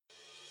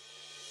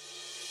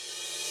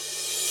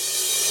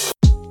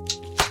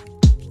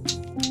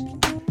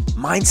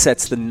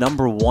Mindset's the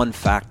number one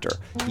factor.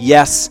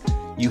 Yes,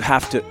 you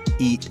have to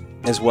eat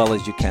as well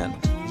as you can.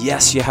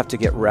 Yes, you have to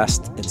get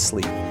rest and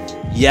sleep.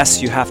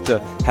 Yes, you have to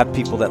have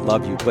people that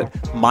love you. But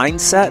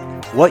mindset,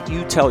 what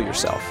you tell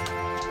yourself.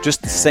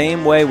 Just the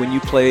same way when you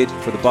played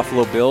for the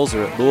Buffalo Bills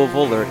or at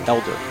Louisville or at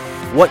Elder.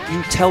 What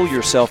you tell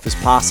yourself is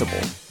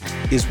possible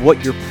is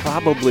what you're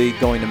probably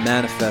going to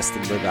manifest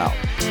and live out.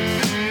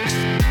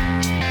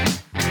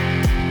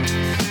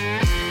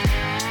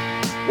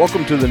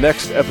 Welcome to the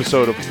next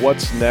episode of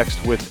What's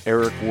Next with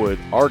Eric Wood.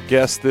 Our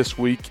guest this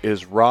week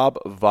is Rob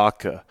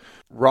Vaca.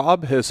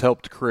 Rob has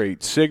helped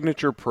create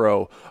Signature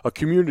Pro, a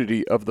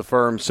community of the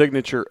firm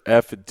Signature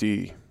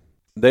FD.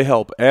 They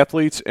help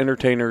athletes,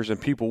 entertainers, and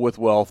people with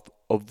wealth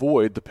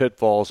avoid the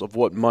pitfalls of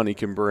what money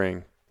can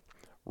bring.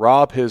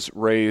 Rob has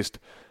raised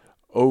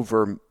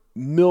over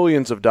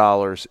millions of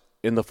dollars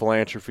in the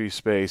philanthropy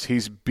space.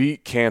 He's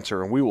beat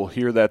cancer, and we will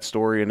hear that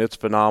story, and it's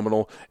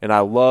phenomenal. And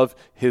I love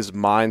his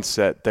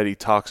mindset that he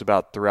talks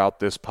about throughout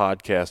this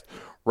podcast.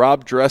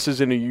 Rob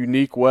dresses in a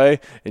unique way,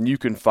 and you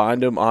can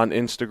find him on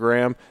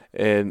Instagram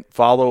and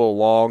follow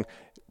along.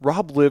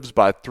 Rob lives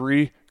by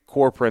 3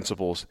 core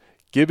principles: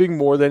 giving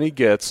more than he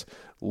gets,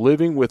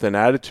 living with an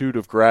attitude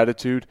of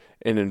gratitude,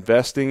 and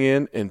investing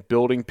in and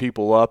building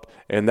people up.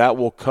 And that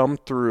will come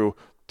through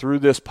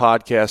this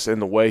podcast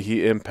and the way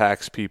he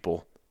impacts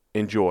people.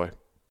 Enjoy.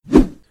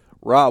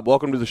 Rob,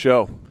 welcome to the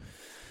show.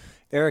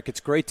 Eric, it's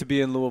great to be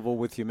in Louisville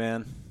with you,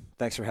 man.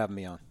 Thanks for having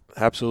me on.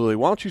 Absolutely.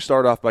 Why don't you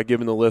start off by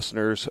giving the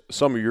listeners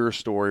some of your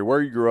story, where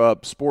you grew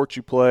up, sports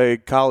you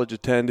played, college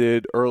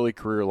attended, early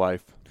career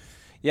life?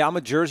 Yeah, I'm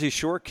a Jersey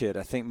Shore kid.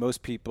 I think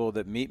most people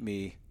that meet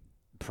me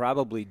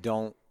probably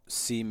don't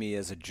see me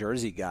as a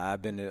Jersey guy.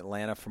 I've been in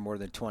Atlanta for more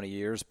than 20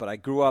 years, but I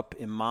grew up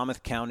in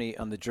Monmouth County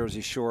on the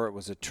Jersey Shore. It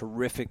was a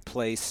terrific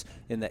place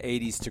in the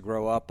 80s to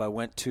grow up. I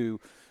went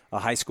to a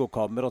high school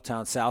called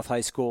Middletown South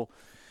High School,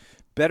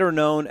 better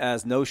known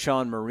as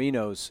Noshawn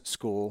Marino's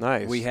school.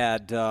 Nice. We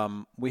had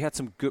some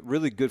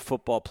really good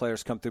football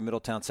players come through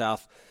Middletown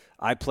South.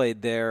 I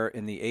played there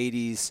in the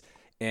 80s,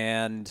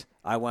 and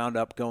I wound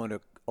up going to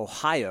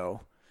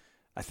Ohio.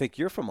 I think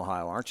you're from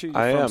Ohio, aren't you?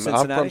 I am.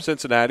 I'm from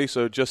Cincinnati,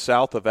 so just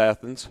south of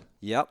Athens.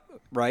 Yep,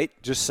 right,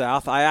 just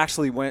south. I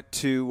actually went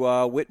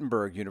to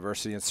Wittenberg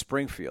University in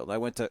Springfield. I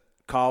went to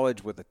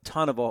college with a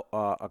ton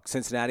of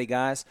Cincinnati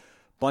guys,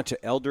 bunch of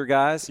Elder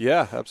guys.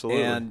 Yeah,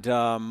 absolutely.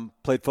 And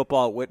played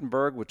football at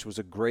Wittenberg, which was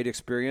a great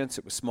experience.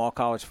 It was small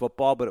college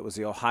football, but it was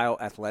the Ohio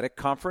Athletic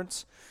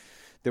Conference.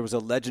 There was a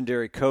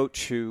legendary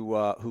coach who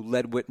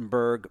led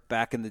Wittenberg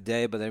back in the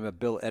day by the name of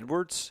Bill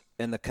Edwards.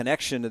 And the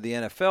connection to the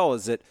NFL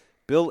is that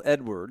Bill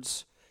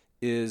Edwards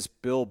is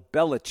Bill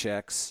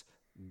Belichick's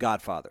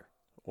godfather.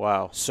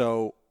 Wow.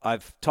 So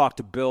I've talked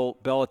to Bill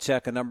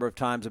Belichick a number of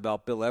times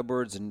about Bill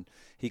Edwards, and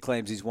he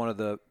claims he's one of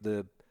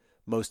the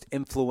most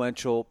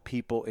influential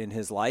people in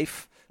his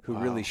life who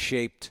really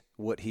shaped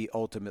what he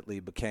ultimately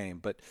became.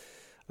 But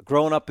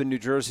growing up in New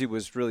Jersey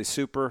was really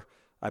super.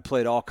 I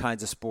played all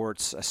kinds of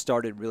sports. I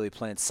started really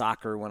playing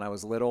soccer when I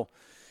was little.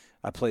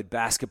 I played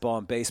basketball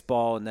and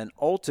baseball, and then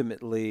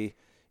ultimately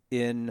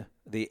in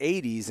the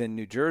 80s in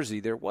New Jersey,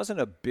 there wasn't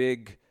a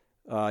big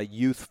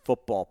youth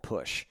football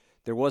push.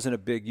 There wasn't a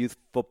big youth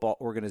football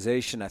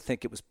organization. I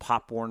think it was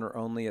Pop Warner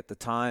only at the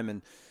time.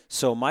 And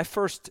so my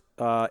first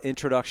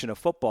introduction to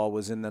football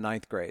was in the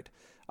 9th grade.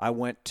 I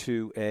went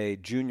to a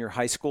junior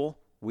high school.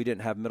 We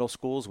didn't have middle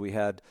schools. We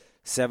had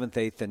 7th,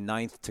 8th, and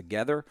 9th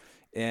together.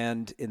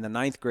 And in the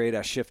 9th grade,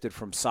 I shifted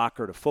from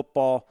soccer to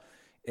football.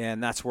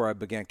 And that's where I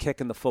began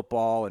kicking the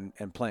football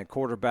and playing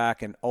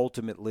quarterback, and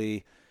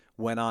ultimately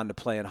went on to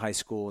play in high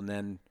school and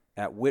then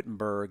at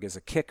Wittenberg as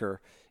a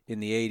kicker in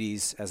the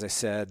 80s, as I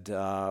said,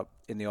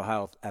 in the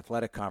Ohio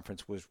Athletic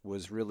Conference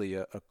was really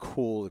a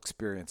cool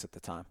experience at the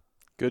time.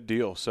 Good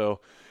deal.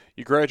 So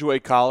you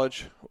graduate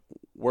college.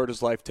 Where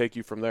does life take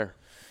you from there?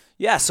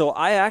 Yeah, so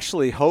I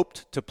actually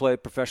hoped to play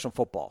professional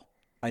football.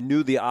 I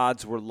knew the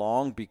odds were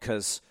long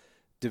because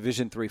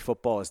Division III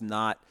football is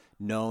not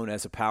known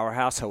as a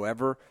powerhouse.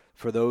 However,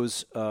 for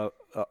those of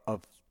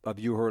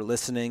you who are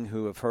listening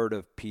who have heard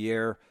of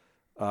Pierre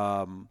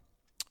trying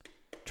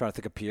to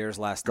think of Pierre's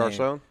last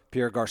name.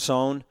 Pierre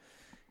Garcon.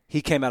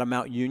 He came out of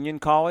Mount Union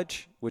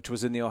College, which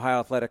was in the Ohio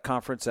Athletic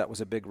Conference. That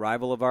was a big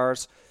rival of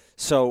ours.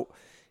 So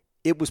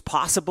it was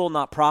possible,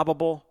 not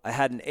probable. I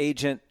had an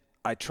agent.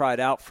 I tried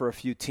out for a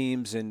few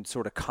teams in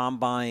sort of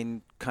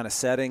combine kind of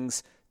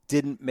settings.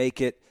 Didn't make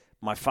it.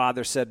 My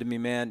father said to me,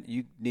 man,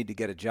 you need to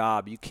get a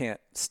job. You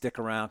can't stick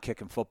around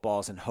kicking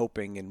footballs and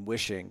hoping and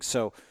wishing.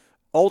 So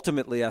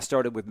ultimately I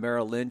started with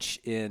Merrill Lynch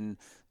in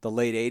the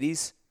late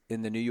 80s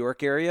in the New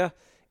York area.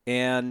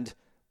 And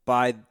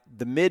by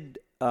the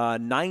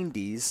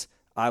mid-90s,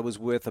 I was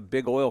with a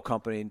big oil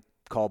company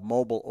called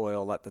Mobil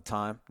Oil at the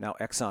time, now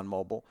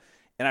ExxonMobil.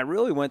 And I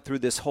really went through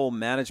this whole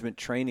management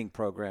training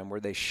program where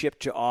they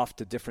shipped you off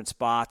to different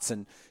spots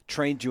and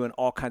trained you in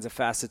all kinds of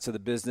facets of the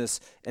business.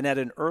 And at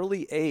an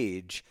early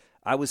age,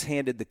 I was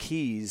handed the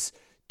keys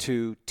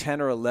to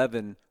 10 or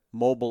 11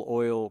 Mobil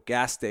Oil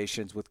gas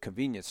stations with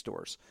convenience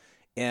stores.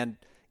 And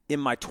in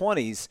my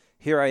 20s,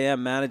 here I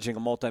am managing a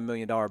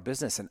multi-million-dollar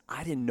business, and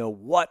I didn't know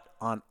what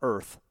on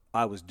earth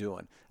I was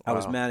doing. I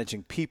was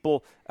managing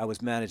people. I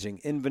was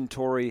managing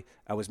inventory.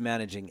 I was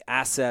managing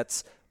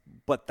assets.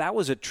 But that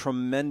was a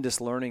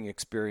tremendous learning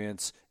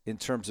experience in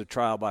terms of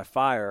trial by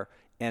fire.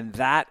 And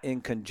that,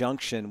 in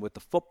conjunction with the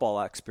football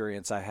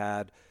experience I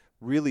had,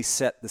 really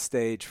set the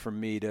stage for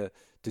me to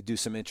do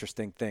some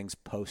interesting things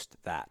post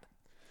that.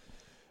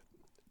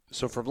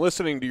 So from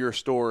listening to your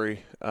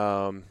story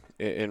and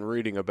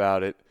reading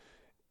about it,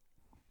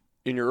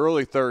 in your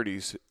early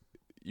 30s,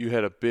 you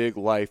had a big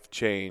life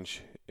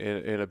change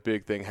and a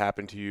big thing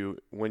happened to you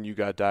when you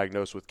got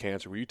diagnosed with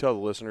cancer. Will you tell the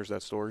listeners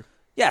that story?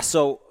 Yeah,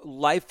 so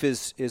life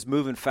is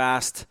moving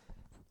fast.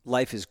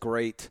 Life is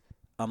great.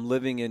 I'm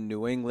living in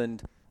New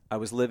England. I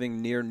was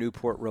living near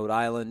Newport, Rhode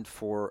Island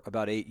for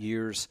about 8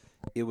 years.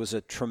 It was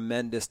a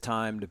tremendous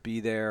time to be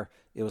there.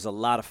 It was a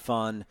lot of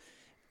fun.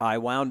 I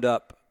wound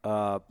up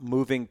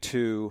moving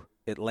to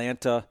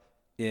Atlanta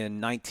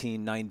in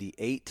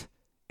 1998,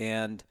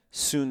 and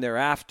soon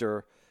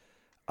thereafter,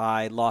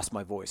 I lost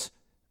my voice.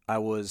 I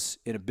was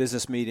in a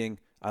business meeting.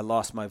 I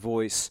lost my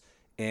voice,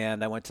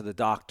 and I went to the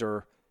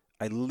doctor.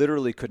 I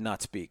literally could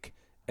not speak.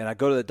 And I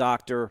go to the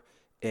doctor,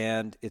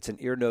 and it's an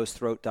ear, nose,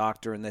 throat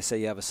doctor, and they say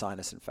you have a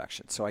sinus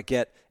infection. So I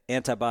get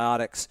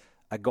antibiotics.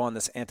 I go on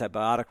this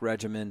antibiotic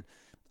regimen.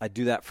 I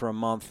do that for a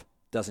month.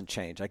 Doesn't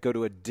change. I go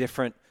to a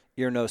different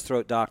ear, nose,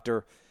 throat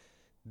doctor.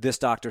 This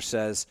doctor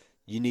says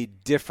you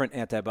need different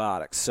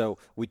antibiotics. So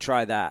we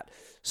try that.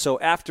 So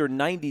after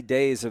 90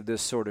 days of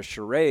this sort of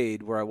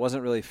charade where I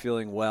wasn't really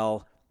feeling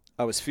well,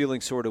 I was feeling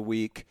sort of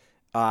weak,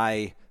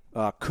 I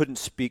couldn't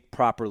speak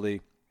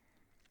properly,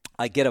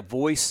 I get a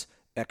voice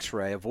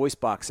x-ray, a voice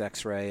box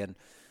x-ray, and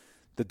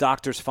the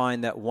doctors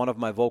find that one of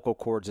my vocal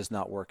cords is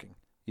not working.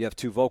 You have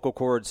two vocal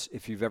cords.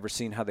 If you've ever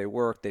seen how they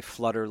work, they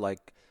flutter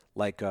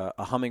like a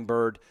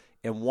hummingbird,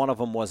 and one of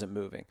them wasn't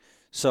moving.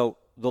 So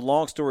the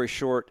long story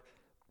short,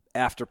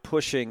 after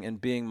pushing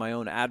and being my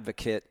own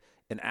advocate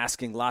and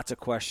asking lots of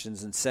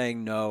questions and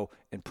saying no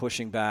and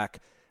pushing back,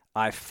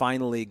 I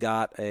finally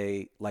got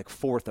a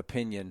fourth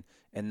opinion,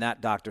 and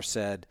that doctor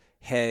said,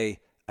 hey,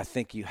 I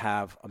think you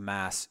have a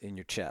mass in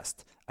your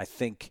chest. I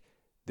think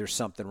there's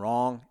something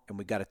wrong, and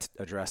we got to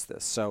address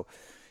this. So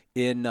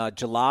in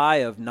July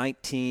of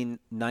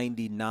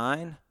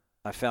 1999,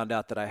 I found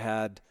out that I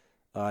had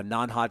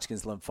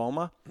non-Hodgkin's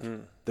lymphoma.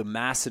 The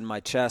mass in my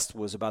chest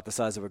was about the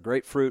size of a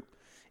grapefruit,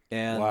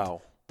 and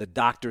the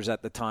doctors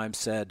at the time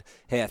said,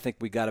 hey, I think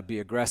we got to be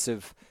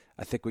aggressive.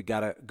 I think we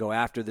got to go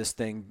after this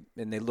thing.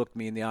 And they looked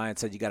me in the eye and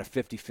said, you got a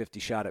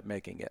 50-50 shot at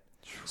making it.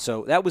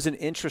 So that was an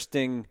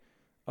interesting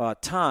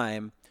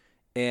time.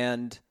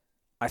 And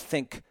I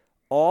think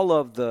all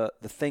of the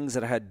things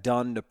that I had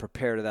done to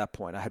prepare to that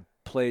point, I had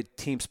played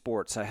team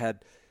sports. I had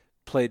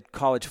played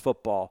college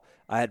football.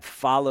 I had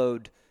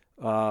followed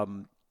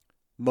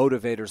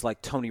motivators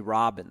like Tony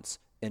Robbins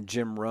and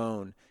Jim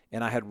Rohn,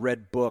 and I had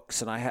read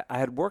books, and I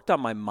had worked on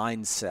my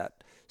mindset.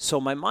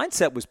 So my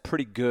mindset was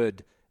pretty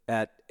good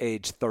at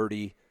age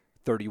 30,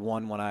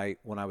 31 when I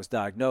was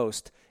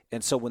diagnosed.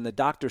 And so when the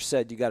doctor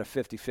said you got a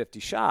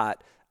 50-50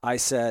 shot, I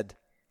said,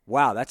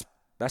 wow,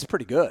 that's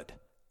pretty good.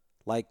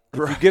 Like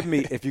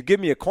if you give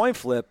me a coin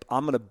flip,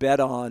 I'm going to bet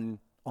on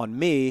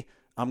me.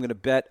 I'm going to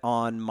bet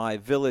on my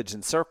village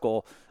and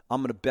circle.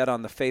 I'm going to bet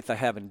on the faith I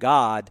have in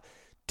God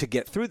to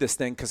get through this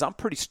thing, because I'm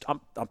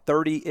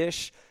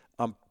 30-ish.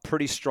 I'm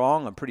pretty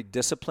strong. I'm pretty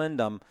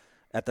disciplined.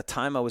 At the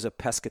time I was a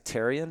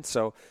pescatarian,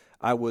 so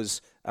I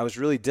was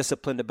really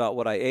disciplined about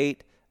what I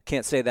ate.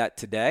 Can't say that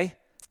today,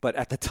 but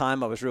at the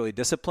time I was really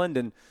disciplined,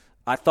 and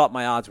I thought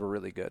my odds were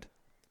really good.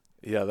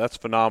 Yeah, that's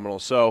phenomenal.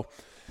 So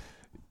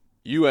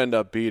you end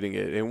up beating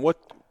it. And what,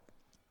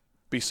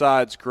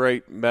 besides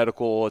great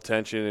medical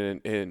attention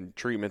and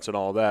treatments and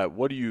all that,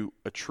 what do you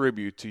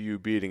attribute to you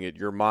beating it?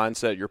 Your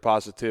mindset, your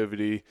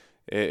positivity,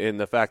 and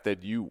the fact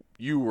that you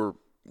were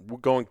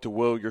going to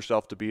will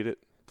yourself to beat it?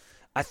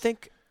 I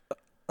think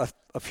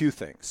a few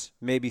things,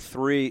 maybe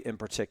three in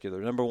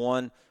particular. Number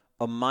one,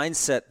 a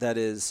mindset that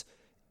is,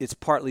 it's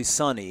partly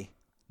sunny,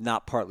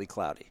 not partly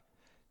cloudy.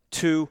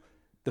 Two,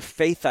 the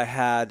faith I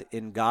had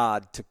in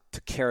God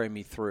to carry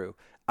me through.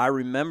 I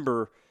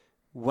remember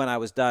when I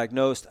was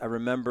diagnosed, I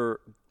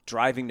remember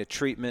driving to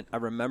treatment. I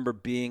remember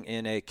being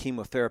in a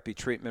chemotherapy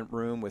treatment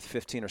room with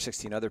 15 or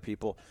 16 other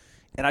people.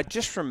 And I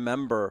just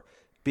remember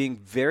being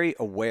very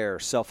aware,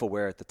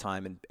 self-aware at the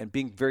time, and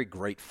being very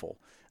grateful.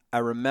 I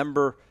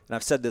remember, and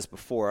I've said this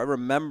before, I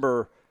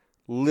remember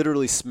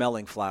literally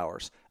smelling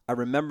flowers. I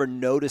remember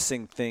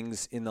noticing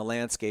things in the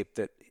landscape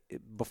that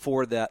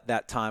before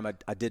that time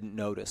I didn't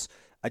notice.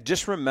 I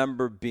just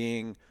remember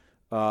being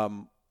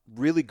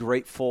really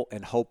grateful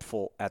and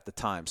hopeful at the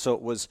time. So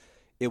it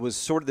was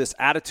sort of this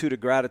attitude of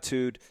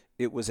gratitude.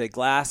 It was a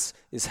glass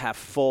is half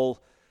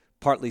full,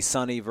 partly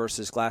sunny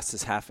versus glass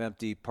is half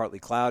empty, partly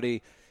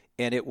cloudy.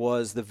 And it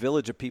was the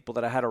village of people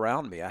that I had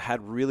around me. I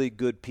had really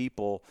good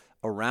people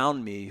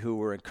around me who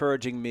were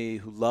encouraging me,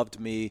 who loved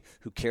me,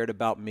 who cared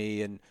about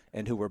me,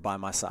 and who were by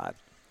my side.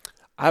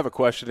 I have a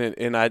question,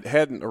 and I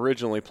hadn't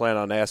originally planned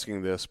on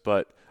asking this,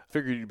 but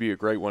figured you'd be a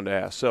great one to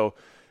ask. So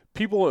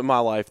people in my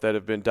life that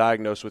have been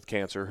diagnosed with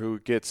cancer, who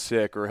get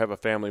sick or have a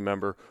family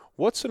member,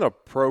 what's an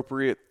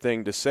appropriate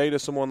thing to say to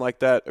someone like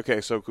that?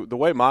 Okay, so the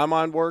way my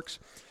mind works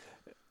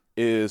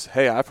is,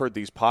 hey, I've heard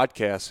these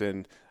podcasts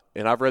and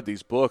I've read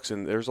these books,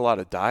 and there's a lot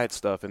of diet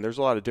stuff, and there's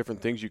a lot of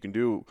different things you can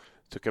do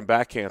to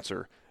combat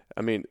cancer.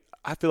 I mean,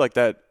 I feel like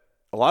that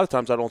a lot of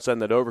times I don't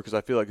send that over because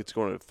I feel like it's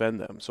going to offend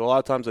them. So a lot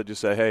of times I just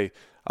say, hey,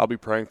 I'll be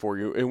praying for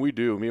you. And we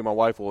do. Me and my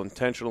wife will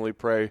intentionally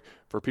pray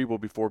for people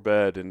before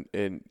bed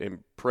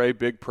and pray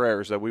big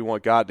prayers that we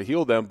want God to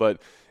heal them.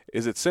 But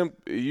is it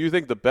you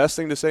think the best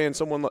thing to say in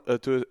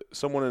to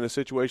someone in a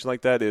situation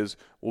like that is,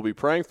 we'll be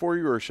praying for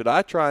you? Or should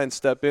I try and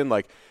step in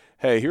like,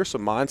 hey, here's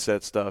some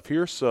mindset stuff.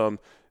 Here's some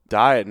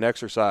diet and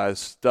exercise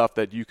stuff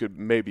that you could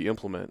maybe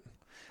implement?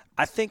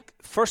 I think,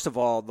 first of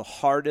all, the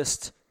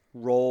hardest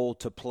role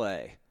to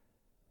play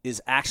is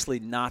actually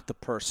not the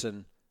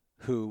person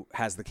who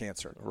has the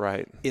cancer.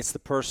 Right. It's the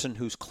person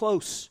who's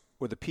close,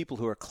 or the people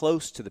who are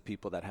close to the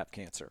people that have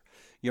cancer.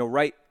 You know,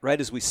 right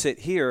as we sit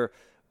here,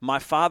 my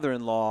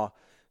father-in-law,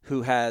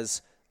 who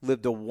has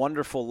lived a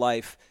wonderful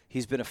life,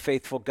 he's been a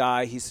faithful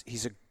guy. He's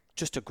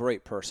just a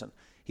great person.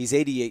 He's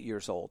 88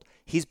 years old.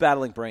 He's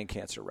battling brain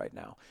cancer right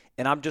now.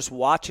 And I'm just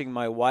watching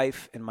my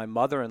wife and my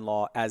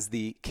mother-in-law as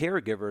the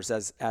caregivers,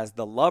 as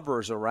the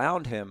lovers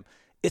around him.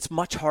 It's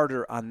much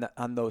harder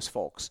on those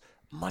folks.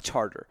 Much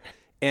harder.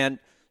 And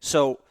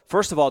so,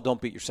 first of all, don't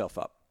beat yourself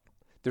up.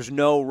 There's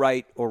no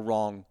right or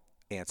wrong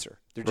answer.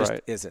 There just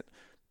isn't.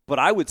 But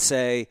I would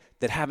say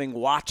that, having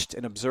watched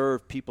and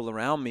observed people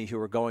around me who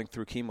are going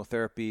through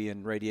chemotherapy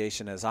and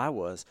radiation as I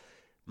was,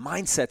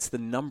 mindset's the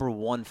number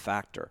one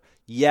factor.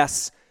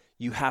 Yes,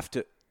 you have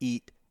to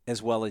eat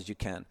as well as you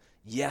can.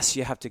 Yes,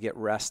 you have to get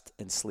rest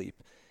and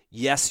sleep.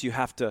 Yes, you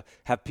have to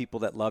have people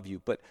that love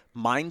you. But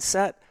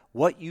mindset,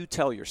 what you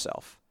tell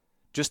yourself,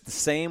 just the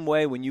same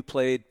way when you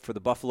played for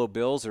the Buffalo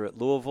Bills or at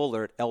Louisville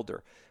or at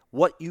Elder,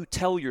 what you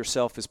tell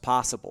yourself is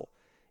possible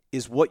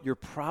is what you're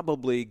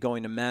probably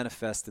going to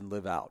manifest and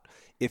live out.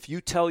 If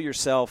you tell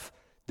yourself,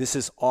 this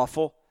is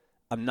awful,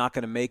 I'm not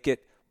going to make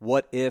it,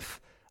 what if,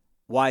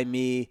 why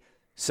me,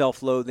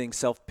 self-loathing,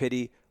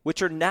 self-pity,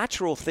 which are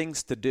natural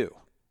things to do.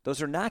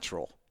 Those are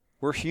natural.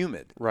 We're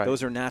human. Right.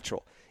 Those are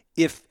natural.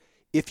 If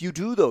you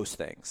do those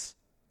things,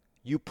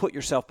 you put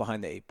yourself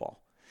behind the 8 ball.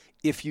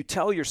 If you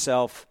tell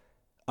yourself,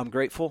 I'm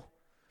grateful,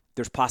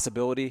 there's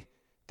possibility,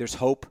 there's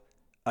hope,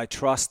 I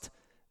trust,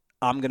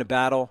 I'm going to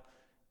battle,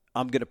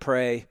 I'm going to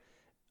pray,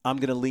 I'm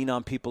going to lean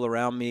on people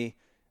around me,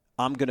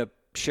 I'm going to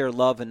share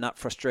love and not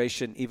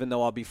frustration, even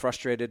though I'll be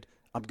frustrated,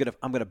 I'm going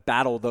to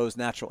battle those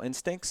natural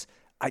instincts.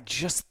 I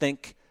just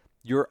think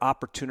your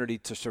opportunity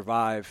to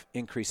survive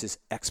increases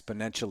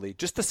exponentially.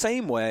 Just the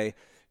same way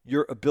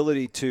your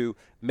ability to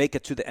make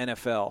it to the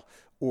NFL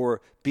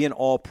or be an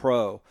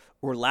all-pro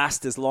or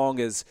last as long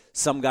as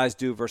some guys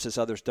do versus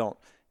others don't.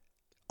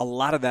 A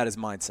lot of that is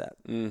mindset.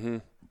 Mm-hmm.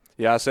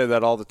 Yeah, I say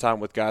that all the time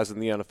with guys in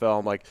the NFL.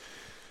 I'm like,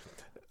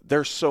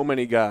 there's so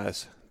many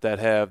guys that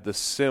have the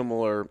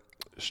similar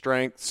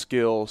strength,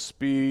 skill,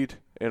 speed,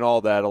 and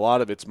all that. A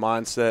lot of it's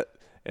mindset,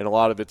 and a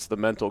lot of it's the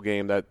mental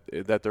game that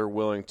they're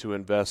willing to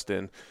invest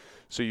in.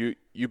 So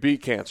you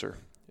beat cancer.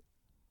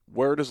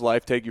 Where does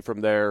life take you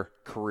from there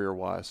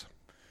career-wise?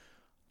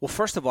 Well,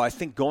 first of all, I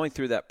think going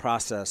through that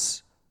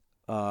process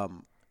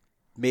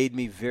made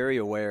me very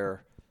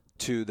aware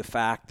to the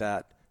fact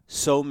that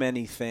so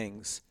many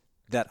things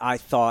that I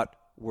thought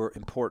were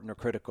important or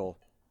critical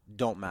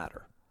don't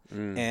matter.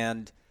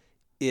 And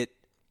it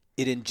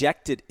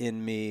injected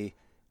in me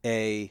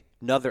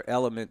another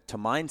element to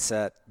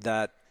mindset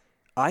that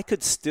I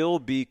could still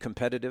be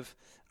competitive.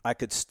 I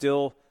could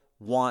still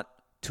want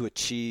to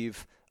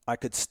achieve. I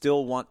could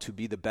still want to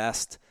be the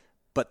best.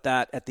 But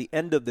that at the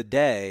end of the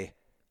day,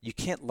 you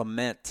can't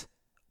lament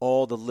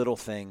all the little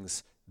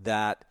things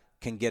that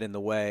can get in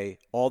the way,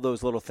 all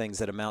those little things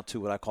that amount to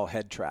what I call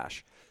head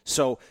trash.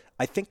 So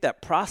I think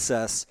that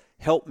process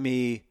helped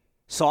me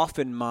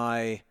soften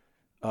my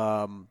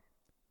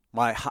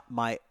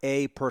my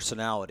A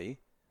personality.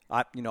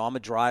 I'm a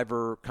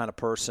driver kind of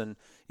person.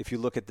 If you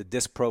look at the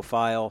disc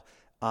profile,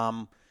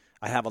 I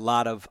have a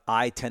lot of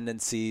I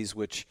tendencies,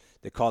 which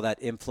they call that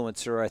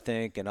influencer, I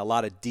think, and a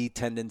lot of D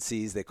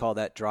tendencies, they call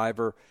that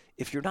driver.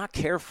 If you're not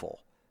careful,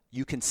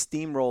 you can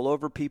steamroll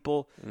over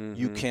people. Mm-hmm.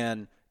 You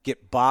can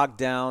get bogged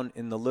down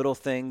in the little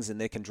things, and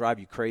they can drive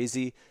you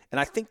crazy. And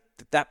I think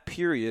that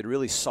period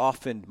really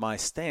softened my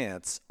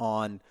stance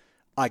on,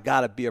 I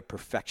got to be a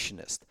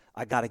perfectionist.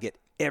 I got to get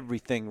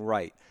everything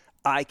right.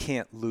 I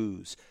can't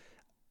lose.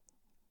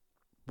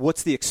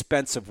 What's the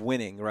expense of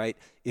winning, right?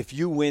 If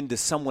you win,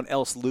 does someone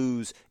else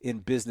lose in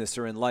business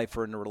or in life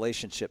or in a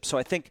relationship? So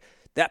I think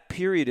that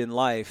period in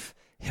life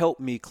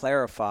helped me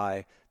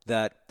clarify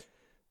that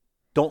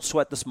don't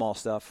sweat the small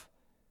stuff,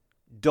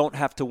 don't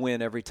have to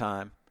win every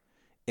time,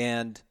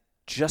 and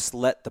just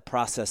let the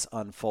process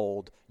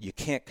unfold. You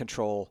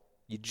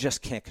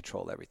just can't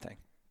control everything.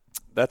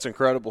 That's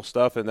incredible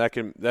stuff, and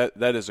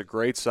that is a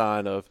great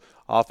sign of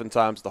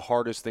oftentimes the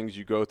hardest things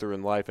you go through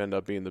in life end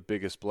up being the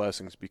biggest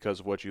blessings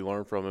because of what you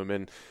learn from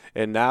them.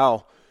 And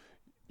now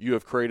you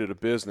have created a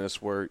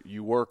business where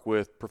you work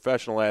with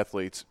professional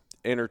athletes,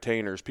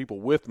 entertainers, people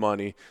with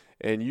money,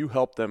 and you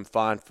help them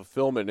find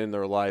fulfillment in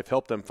their life,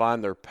 help them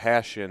find their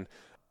passion,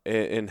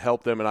 and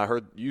help them, and I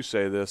heard you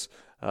say this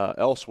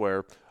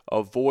elsewhere,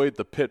 avoid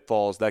the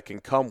pitfalls that can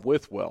come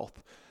with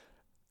wealth.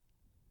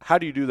 How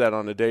do you do that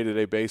on a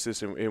day-to-day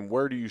basis, and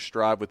where do you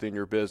strive within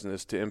your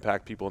business to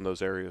impact people in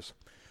those areas?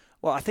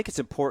 Well, I think it's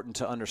important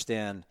to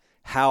understand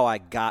how I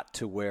got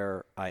to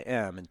where I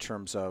am in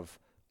terms of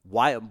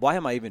why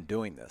am I even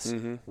doing this?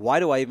 Mm-hmm. Why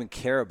do I even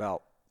care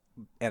about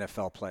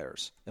NFL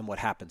players and what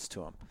happens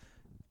to them?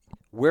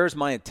 Where's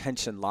my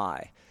intention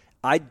lie?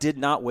 I did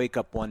not wake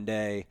up one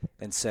day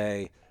and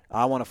say,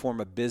 I want to form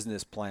a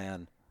business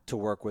plan to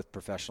work with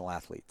professional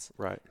athletes.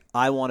 Right.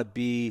 I want to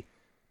be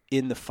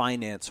in the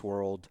finance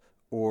world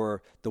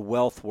or the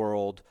wealth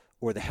world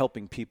or the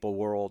helping people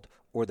world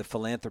or the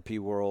philanthropy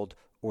world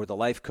or the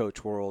life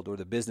coach world or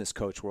the business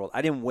coach world.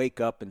 I didn't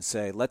wake up and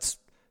say, let's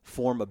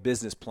form a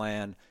business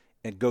plan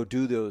and go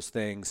do those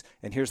things,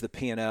 and here's the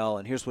P&L,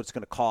 and here's what it's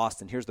going to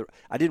cost, and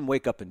I didn't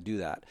wake up and do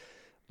that.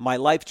 My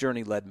life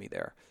journey led me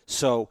there.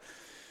 So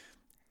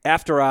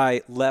after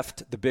I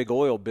left the big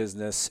oil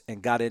business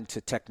and got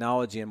into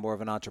technology and more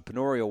of an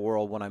entrepreneurial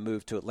world when I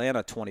moved to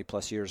Atlanta 20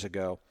 plus years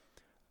ago,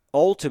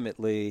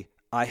 ultimately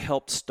I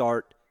helped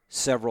start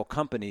several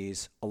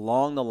companies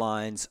along the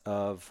lines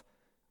of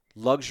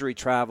luxury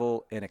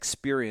travel and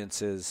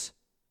experiences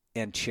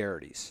and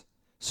charities.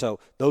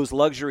 So those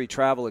luxury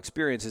travel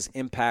experiences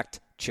impact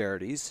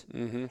charities.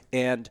 Mm-hmm.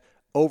 And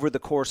over the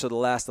course of the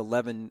last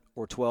 11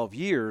 or 12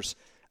 years,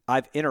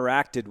 I've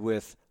interacted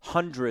with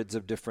hundreds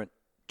of different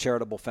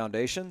charitable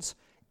foundations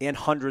and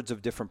hundreds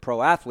of different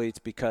pro athletes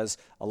because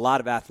a lot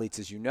of athletes,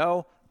 as you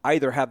know,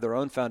 either have their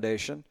own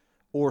foundation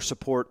or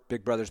support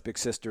Big Brothers, Big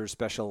Sisters,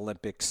 Special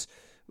Olympics,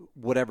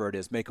 whatever it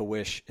is,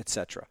 Make-A-Wish,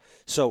 etc.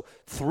 So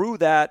through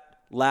that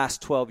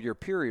last 12-year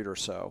period or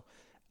so,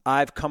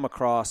 I've come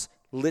across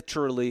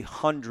literally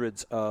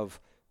hundreds of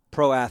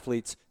pro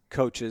athletes,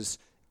 coaches,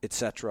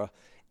 etc.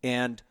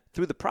 And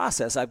through the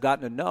process, I've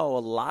gotten to know a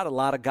lot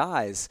of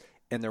guys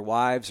and their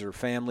wives or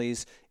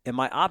families. And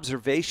my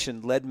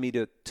observation led me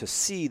to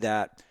see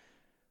that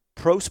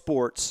pro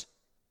sports,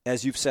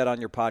 as you've said on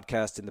your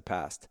podcast in the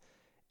past,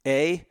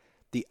 A,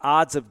 the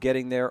odds of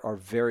getting there are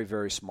very,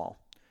 very small.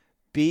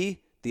 B,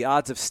 the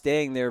odds of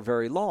staying there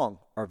very long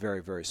are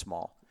very, very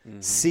small.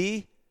 Mm-hmm.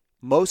 C,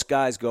 most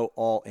guys go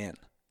all in.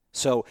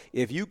 So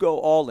if you go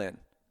all in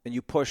and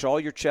you push all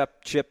your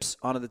chips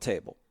onto the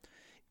table,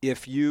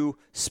 if you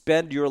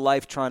spend your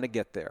life trying to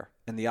get there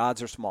and the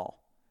odds are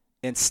small,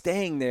 and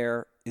staying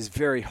there is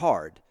very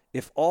hard,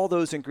 if all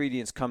those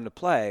ingredients come to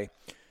play,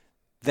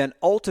 then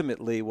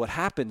ultimately what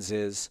happens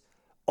is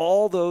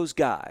all those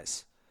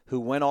guys who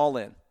went all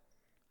in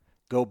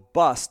go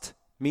bust,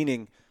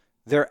 meaning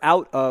they're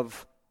out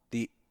of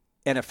the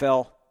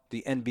NFL,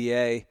 the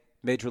NBA,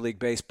 Major League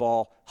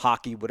Baseball,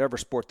 hockey, whatever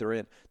sport they're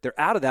in, they're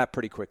out of that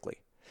pretty quickly.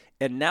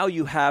 And now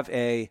you have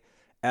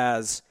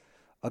as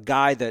a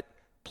guy that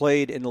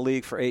played in the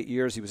league for 8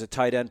 years, he was a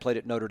tight end, played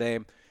at Notre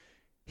Dame.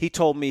 He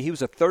told me he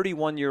was a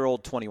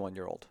 31-year-old,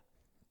 21-year-old.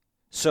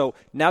 So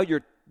now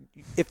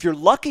if you're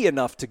lucky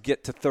enough to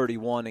get to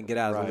 31 and get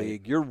out of the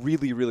league, you're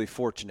really, really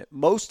fortunate.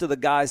 Most of the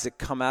guys that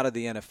come out of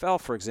the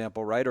NFL, for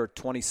example, right, are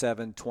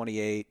 27,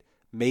 28,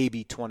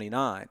 maybe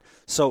 29.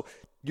 So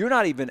you're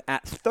not even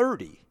at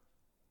 30.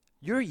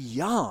 You're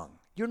young.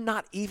 You're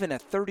not even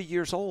at 30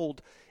 years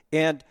old,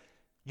 and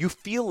you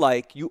feel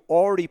like you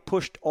already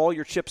pushed all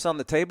your chips on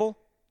the table,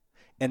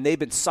 and they've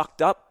been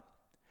sucked up,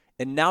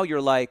 and now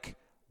you're like,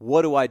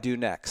 what do I do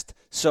next?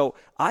 So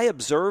I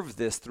observed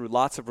this through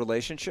lots of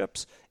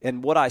relationships,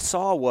 and what I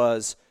saw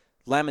was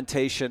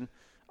lamentation.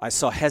 I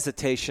saw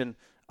hesitation.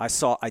 I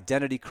saw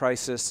identity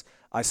crisis.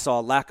 I saw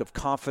lack of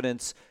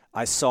confidence.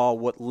 I saw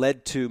what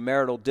led to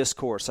marital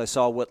discourse. I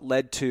saw what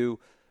led to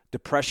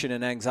depression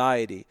and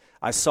anxiety.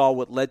 I saw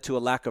what led to a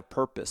lack of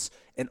purpose.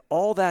 And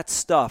all that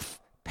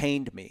stuff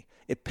pained me.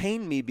 It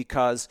pained me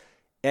because,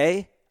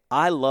 A,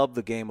 I love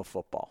the game of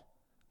football.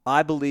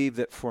 I believe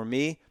that for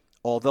me,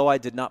 although I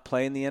did not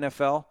play in the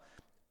NFL,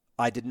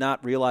 I did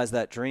not realize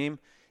that dream.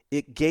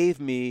 It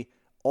gave me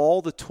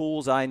all the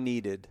tools I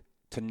needed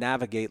to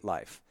navigate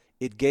life.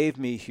 It gave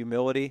me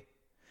humility.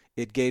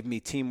 It gave me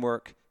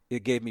teamwork.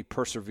 It gave me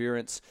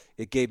perseverance.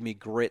 It gave me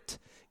grit.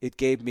 It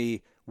gave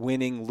me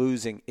winning,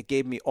 losing. It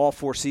gave me all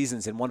 4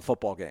 seasons in one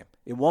football game.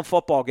 In one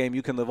football game,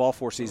 you can live all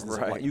 4 seasons.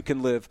 Right. You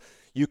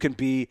can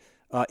be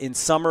in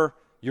summer,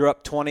 you're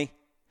up 20.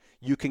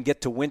 You can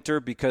get to winter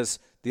because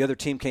the other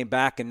team came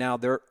back and now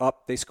they're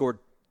up. They scored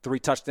 3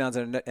 touchdowns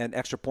and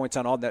extra points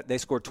on all that. They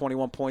scored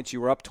 21 points.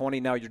 You were up 20.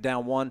 Now you're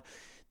down 1.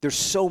 There's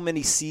so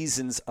many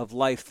seasons of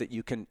life that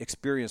you can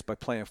experience by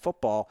playing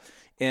football.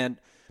 And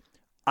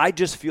I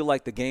just feel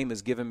like the game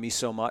has given me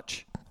so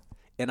much,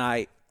 and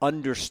I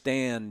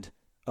understand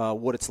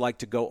what it's like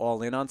to go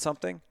all in on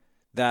something,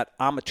 that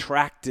I'm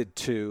attracted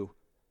to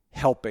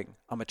helping.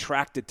 I'm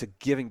attracted to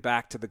giving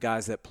back to the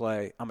guys that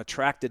play. I'm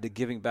attracted to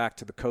giving back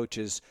to the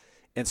coaches.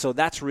 And so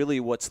that's really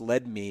what's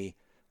led me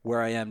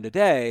where I am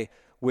today,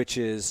 which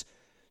is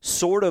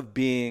sort of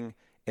being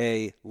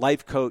a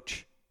life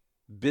coach,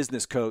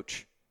 business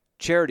coach,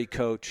 charity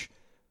coach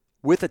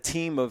with a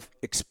team of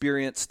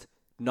experienced,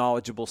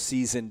 knowledgeable,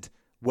 seasoned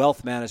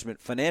wealth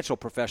management, financial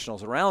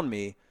professionals around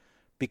me,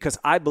 because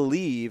I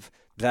believe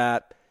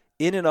that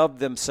in and of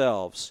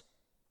themselves,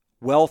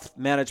 wealth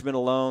management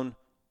alone,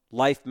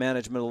 life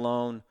management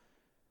alone,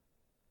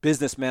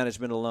 business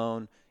management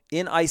alone,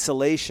 in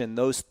isolation,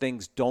 those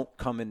things don't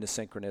come into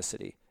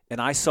synchronicity.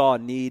 And I saw a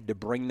need to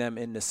bring them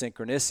into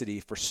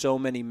synchronicity for so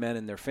many men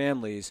and their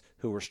families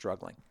who were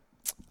struggling.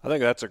 I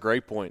think that's a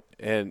great point.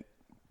 And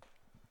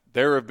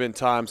there have been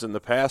times in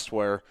the past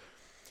where,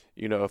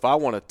 if I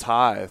want to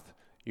tithe,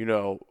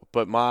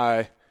 but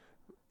my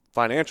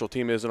financial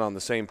team isn't on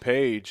the same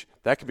page,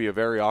 that can be a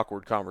very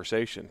awkward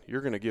conversation.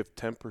 You're going to give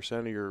 10%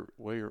 of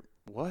your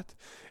what?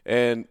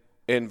 And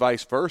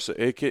vice versa.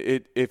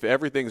 If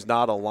everything's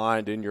not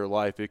aligned in your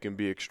life, it can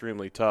be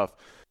extremely tough.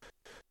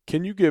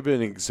 Can you give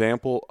an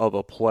example of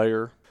a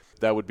player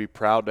that would be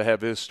proud to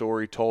have his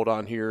story told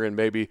on here, and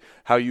maybe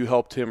how you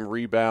helped him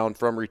rebound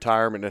from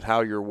retirement and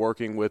how you're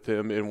working with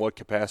him in what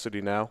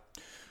capacity now?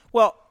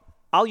 Well,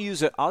 I'll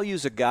use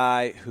a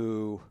guy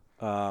who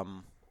I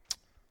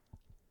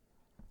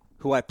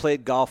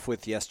played golf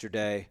with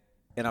yesterday,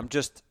 and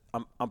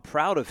I'm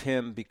proud of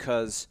him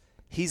because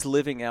he's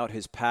living out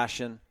his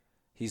passion,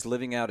 he's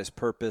living out his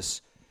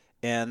purpose,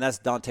 and that's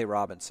Dante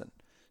Robinson.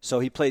 So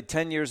he played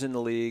 10 years in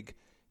the league.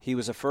 He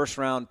was a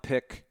first-round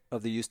pick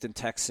of the Houston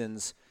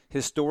Texans.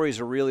 His story is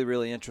a really,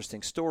 really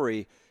interesting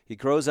story. He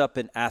grows up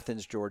in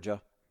Athens,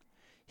 Georgia.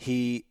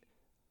 He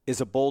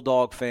is a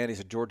Bulldog fan. He's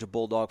a Georgia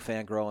Bulldog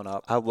fan growing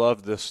up. I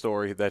love this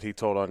story that he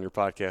told on your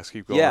podcast.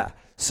 Keep going. Yeah.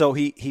 So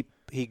he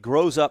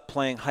grows up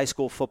playing high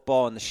school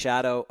football in the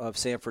shadow of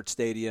Sanford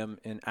Stadium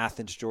in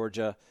Athens,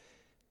 Georgia.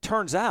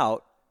 Turns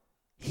out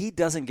he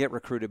doesn't get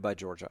recruited by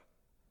Georgia.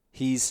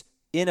 He's,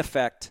 in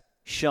effect,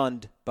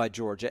 shunned by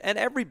Georgia. And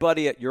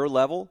everybody at your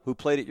level, who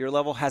played at your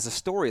level, has a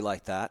story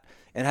like that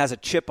and has a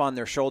chip on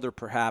their shoulder,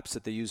 perhaps,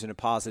 that they use in a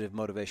positive,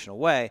 motivational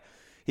way.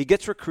 He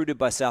gets recruited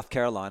by South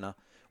Carolina,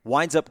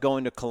 winds up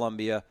going to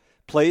Columbia,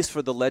 plays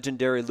for the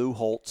legendary Lou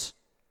Holtz,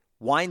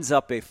 winds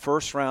up a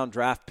first-round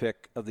draft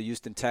pick of the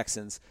Houston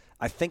Texans,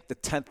 I think the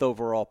 10th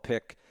overall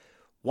pick,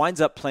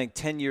 winds up playing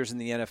 10 years in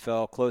the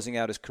NFL, closing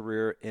out his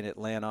career in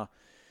Atlanta.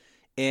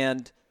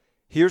 And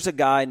here's a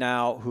guy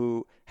now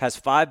who has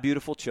 5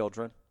 beautiful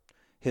children.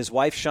 His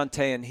wife,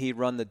 Shantae, and he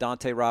run the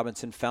Dante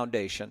Robinson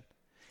Foundation.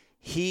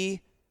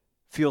 He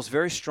feels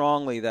very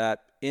strongly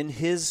that in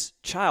his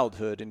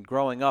childhood and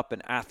growing up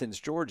in Athens,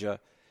 Georgia,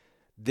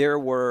 there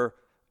were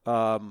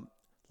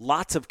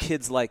lots of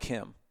kids like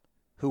him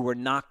who were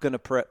not going to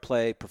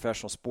play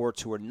professional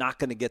sports, who were not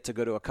going to get to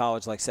go to a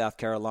college like South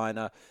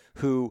Carolina,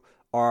 who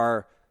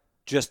are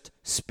just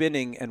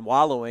spinning and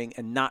wallowing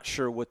and not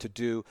sure what to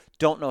do,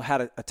 don't know how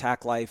to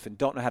attack life and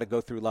don't know how to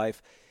go through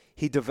life.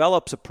 He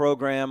develops a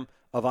program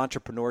of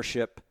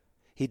entrepreneurship.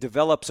 He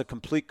develops a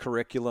complete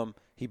curriculum.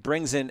 He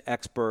brings in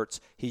experts.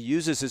 He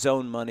uses his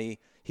own money.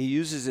 He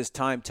uses his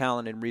time,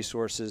 talent, and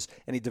resources,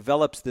 and he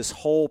develops this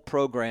whole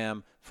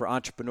program for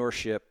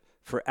entrepreneurship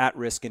for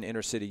at-risk and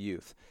inner-city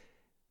youth.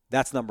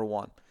 That's number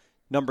one.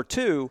 Number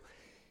two,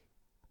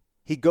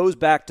 he goes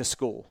back to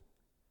school,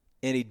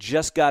 and he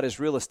just got his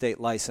real estate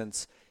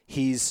license.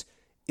 He's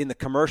in the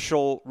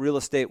commercial real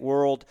estate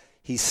world.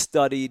 He's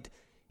studied.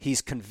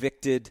 He's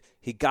convicted.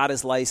 He got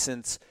his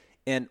license.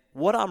 And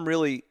what I'm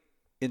really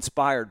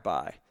inspired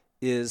by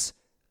is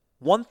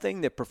one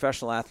thing that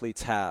professional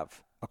athletes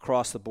have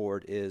across the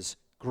board is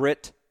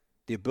grit,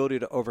 the ability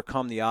to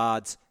overcome the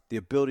odds, the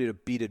ability to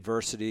beat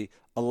adversity.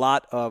 A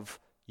lot of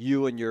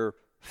you and your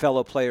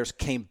fellow players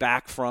came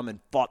back from and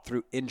fought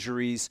through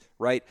injuries,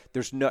 right?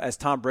 There's no, as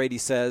Tom Brady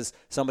says,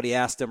 somebody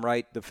asked him,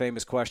 right, the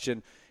famous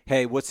question,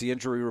 hey, what's the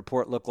injury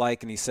report look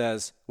like? And he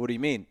says, what do you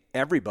mean?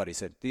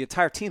 Everybody's injured. The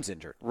entire team's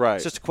injured. Right.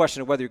 It's just a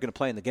question of whether you're going to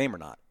play in the game or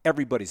not.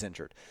 Everybody's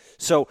injured.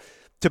 So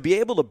to be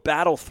able to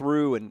battle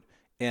through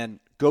and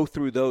go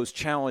through those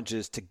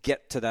challenges to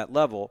get to that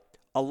level,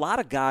 a lot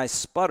of guys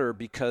sputter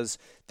because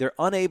they're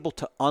unable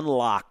to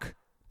unlock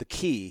the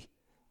key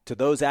to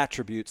those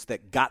attributes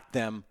that got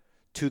them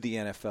to the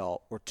NFL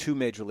or to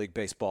Major League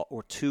Baseball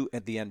or to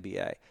the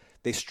NBA.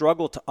 They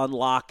struggle to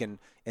unlock and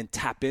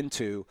tap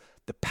into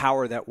the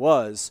power that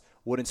was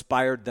what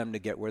inspired them to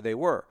get where they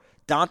were.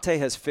 Dante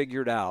has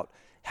figured out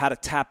how to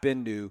tap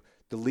into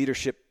the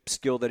leadership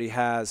skill that he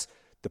has,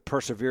 the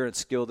perseverance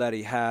skill that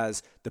he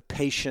has, the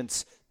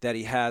patience that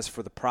he has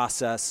for the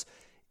process,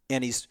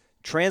 and he's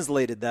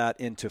translated that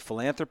into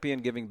philanthropy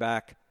and giving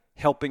back,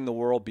 helping the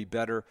world be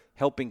better,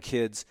 helping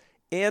kids,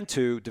 and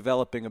to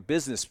developing a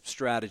business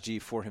strategy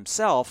for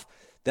himself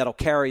that'll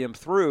carry him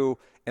through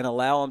and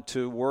allow him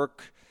to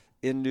work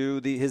into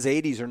his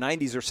 80s or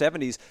 90s or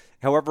 70s,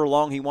 however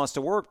long he wants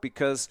to work,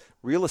 because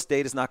real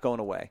estate is not going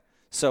away.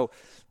 So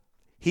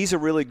he's a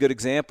really good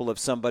example of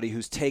somebody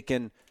who's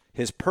taken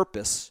his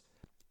purpose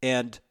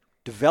and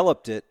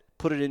developed it,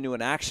 put it into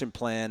an action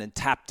plan, and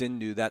tapped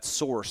into that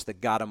source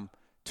that got him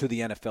to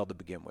the NFL to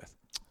begin with.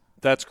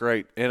 That's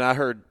great. And I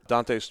heard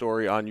Dante's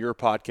story on your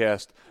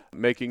podcast,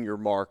 Making Your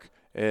Mark,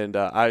 and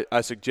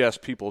I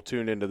suggest people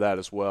tune into that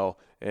as well,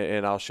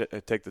 and I'll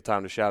take the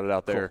time to shout it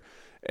out there.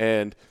 Cool.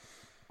 And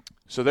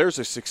so there's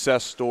a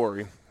success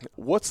story.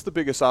 What's the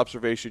biggest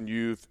observation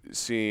you've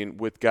seen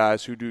with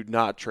guys who do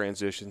not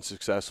transition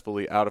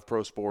successfully out of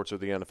pro sports or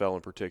the NFL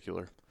in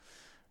particular?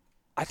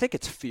 I think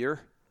it's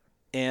fear.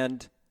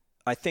 And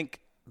I think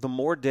the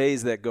more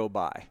days that go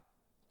by,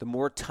 the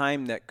more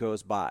time that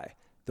goes by,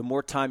 the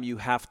more time you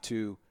have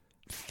to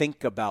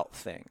think about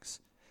things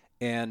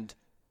and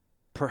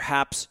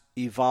perhaps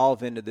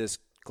evolve into this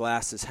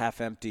glass is half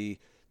empty,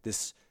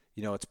 this,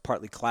 it's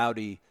partly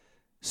cloudy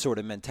sort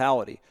of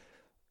mentality.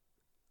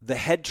 The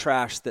head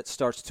trash that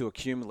starts to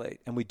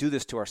accumulate, and we do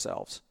this to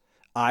ourselves.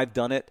 I've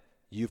done it.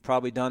 You've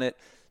probably done it.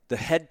 The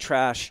head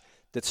trash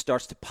that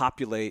starts to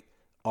populate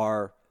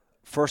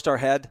first our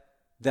head,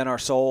 then our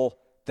soul,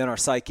 then our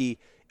psyche.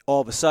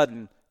 All of a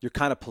sudden, you're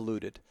kind of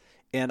polluted.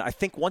 And I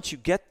think once you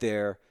get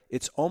there,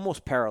 it's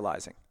almost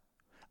paralyzing.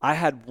 I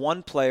had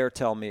one player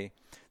tell me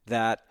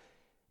that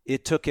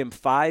it took him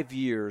 5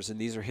 years, and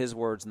these are his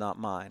words, not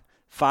mine,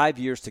 5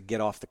 years to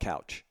get off the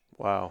couch.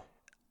 Wow.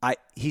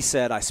 He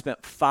said, I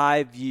spent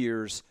 5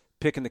 years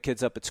picking the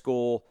kids up at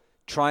school,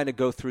 trying to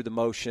go through the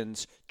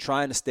motions,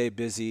 trying to stay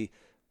busy,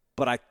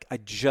 but I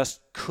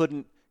just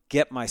couldn't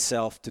get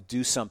myself to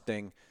do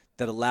something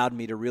that allowed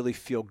me to really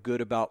feel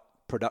good about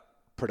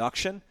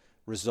production,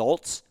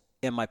 results,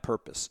 and my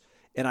purpose.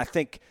 And I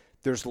think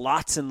there's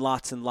lots and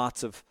lots and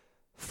lots of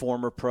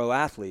former pro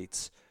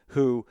athletes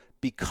who,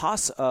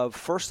 because of,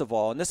 first of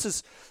all, and this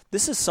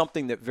is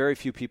something that very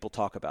few people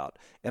talk about.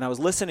 And I was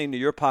listening to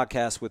your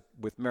podcast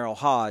with Merrill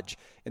Hodge,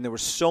 and there were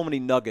so many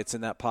nuggets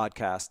in that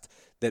podcast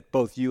that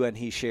both you and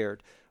he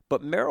shared.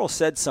 But Merrill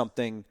said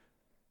something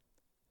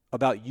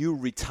about you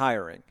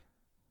retiring.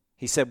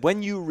 He said,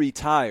 when you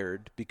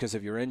retired because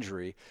of your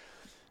injury,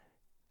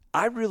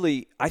 I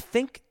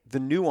think the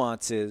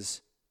nuance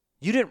is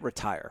you didn't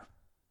retire.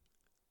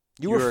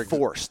 You were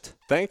forced.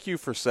 Thank you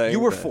for saying you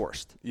were that.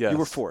 Forced. Yes. You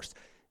were forced.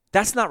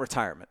 That's not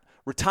retirement.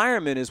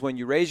 Retirement is when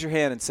you raise your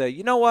hand and say,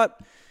 you know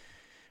what?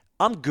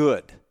 I'm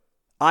good.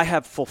 I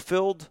have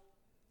fulfilled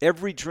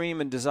every dream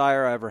and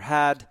desire I ever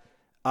had.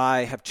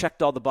 I have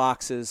checked all the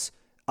boxes.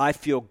 I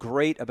feel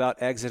great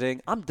about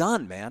exiting. I'm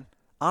done, man.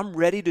 I'm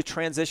ready to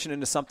transition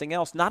into something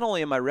else. Not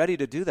only am I ready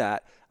to do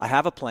that, I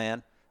have a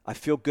plan. I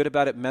feel good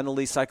about it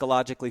mentally,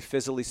 psychologically,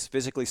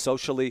 physically,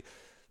 socially,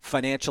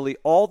 financially,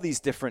 all these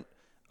different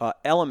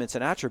elements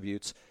and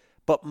attributes.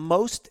 But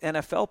most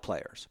NFL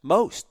players,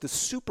 the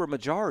super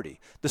majority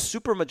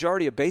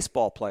of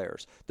baseball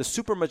players, the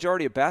super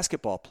majority of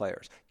basketball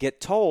players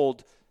get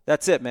told,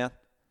 that's it, man.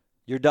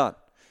 You're done.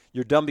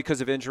 You're done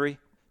because of injury.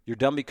 You're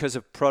done because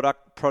of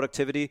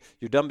productivity.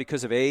 You're done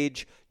because of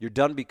age. You're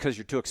done because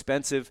you're too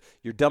expensive.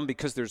 You're done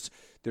because there's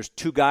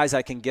two guys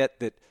I can get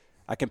that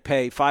I can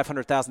pay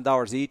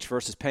 $500,000 each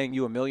versus paying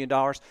you $1 million.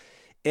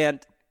 And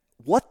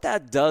what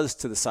that does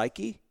to the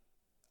psyche,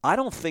 I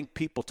don't think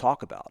people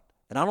talk about.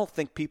 And I don't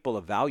think people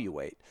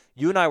evaluate.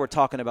 You and I were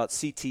talking about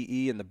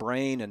CTE and the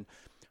brain and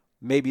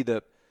maybe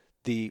the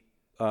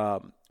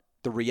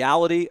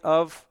reality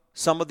of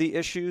some of the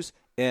issues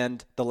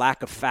and the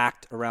lack of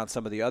fact around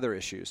some of the other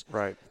issues.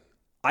 Right.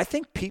 I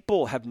think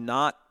people have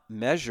not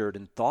measured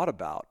and thought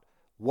about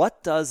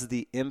what does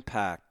the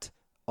impact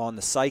on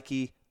the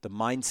psyche, the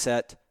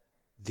mindset,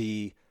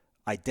 the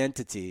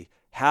identity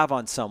have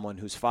on someone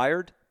who's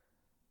fired,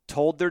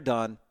 told they're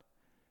done,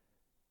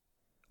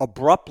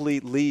 abruptly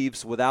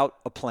leaves without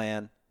a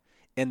plan,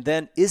 and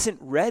then isn't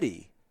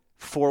ready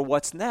for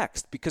what's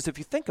next. Because if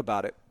you think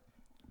about it,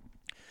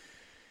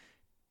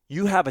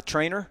 you have a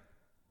trainer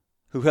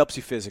who helps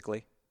you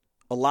physically.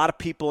 A lot of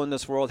people in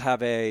this world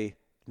have a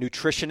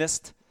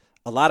nutritionist.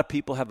 A lot of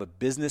people have a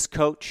business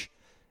coach.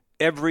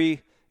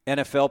 Every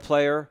NFL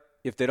player,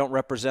 if they don't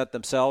represent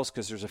themselves,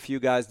 because there's a few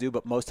guys do,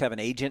 but most have an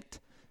agent.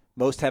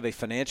 Most have a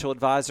financial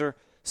advisor.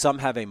 Some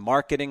have a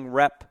marketing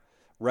rep,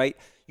 right?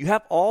 You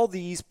have all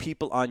these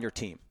people on your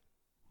team.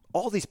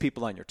 All these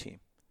people on your team.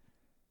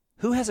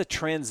 Who has a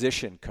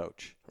transition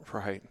coach?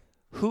 Right.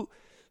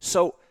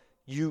 So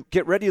you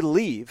get ready to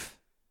leave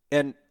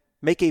and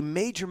make a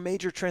major,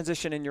 major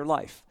transition in your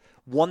life.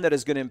 One that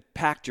is going to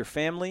impact your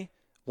family,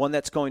 one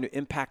that's going to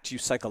impact you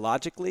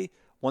psychologically,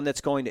 one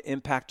that's going to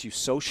impact you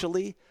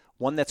socially,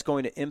 one that's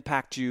going to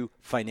impact you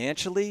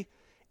financially.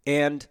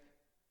 And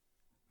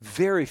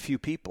very few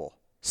people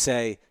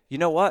say, you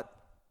know what?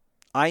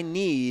 I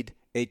need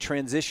a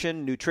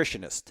transition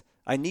nutritionist.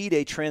 I need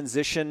a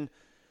transition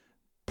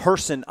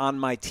person on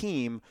my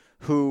team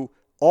who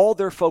all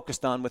they're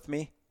focused on with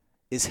me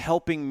is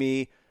helping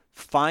me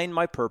find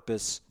my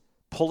purpose,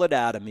 pull it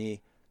out of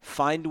me,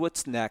 find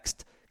what's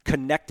next,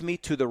 connect me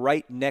to the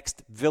right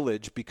next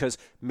village, because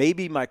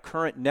maybe my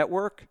current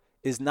network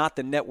is not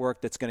the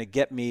network that's going to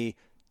get me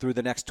through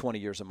the next 20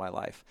 years of my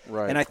life.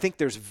 Right. And I think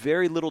there's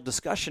very little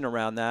discussion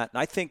around that. And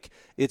I think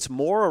it's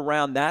more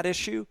around that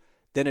issue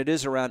than it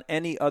is around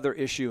any other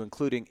issue,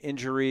 including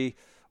injury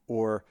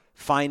or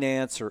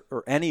finance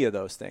or any of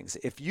those things.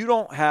 If you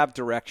don't have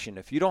direction,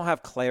 if you don't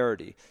have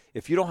clarity,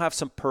 if you don't have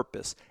some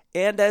purpose,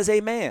 and as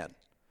a man,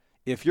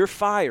 if you're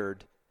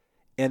fired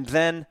and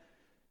then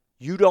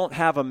you don't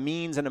have a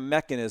means and a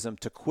mechanism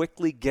to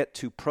quickly get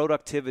to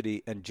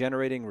productivity and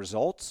generating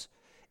results,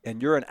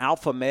 and you're an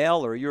alpha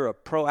male or you're a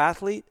pro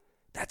athlete,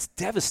 that's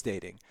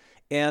devastating.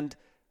 And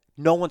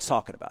no one's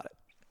talking about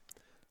it.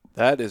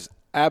 That is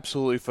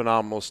absolutely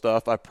phenomenal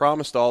stuff. I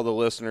promised all the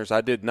listeners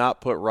I did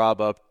not put Rob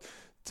up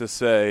to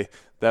say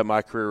that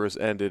my career was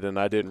ended and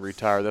I didn't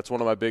retire. That's one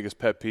of my biggest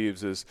pet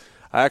peeves. Is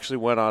I actually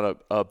went on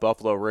a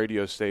Buffalo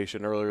radio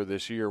station earlier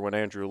this year when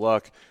Andrew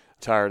Luck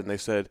retired, and they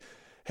said,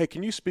 hey,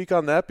 can you speak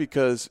on that?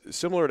 Because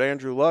similar to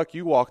Andrew Luck,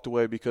 you walked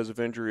away because of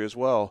injury as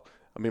well.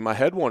 I mean, my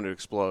head wanted to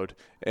explode,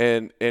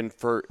 and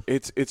for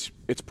it's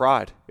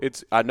pride.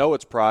 I know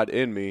it's pride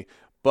in me,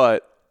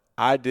 but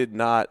I did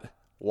not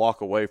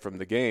walk away from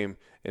the game.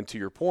 And to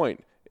your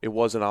point, it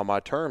wasn't on my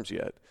terms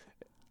yet.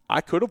 I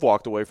could have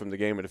walked away from the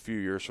game in a few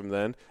years from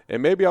then,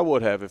 and maybe I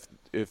would have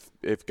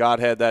if God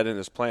had that in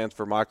His plans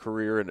for my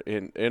career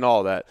and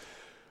all that.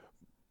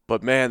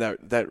 But man,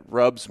 that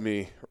rubs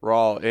me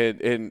raw,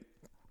 and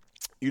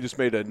you just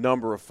made a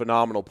number of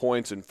phenomenal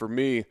points. And for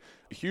me,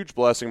 a huge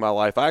blessing in my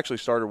life. I actually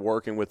started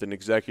working with an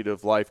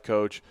executive life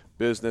coach,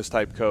 business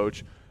type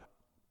coach,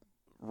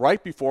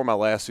 right before my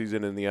last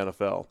season in the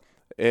NFL.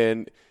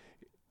 And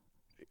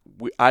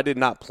I did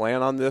not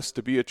plan on this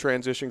to be a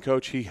transition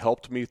coach. He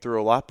helped me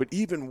through a lot. But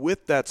even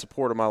with that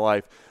support in my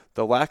life,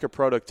 the lack of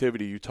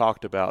productivity you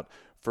talked about,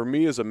 for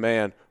me as a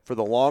man, for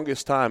the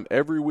longest time,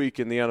 every week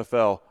in the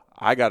NFL,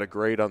 I got a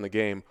grade on the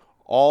game.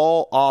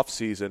 All off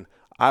season,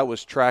 I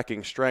was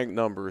tracking strength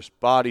numbers,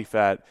 body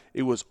fat.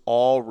 It was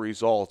all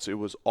results. It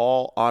was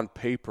all on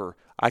paper.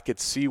 I could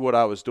see what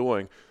I was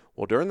doing.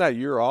 Well, during that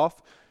year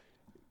off,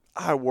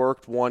 I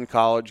worked one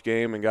college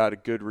game and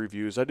got good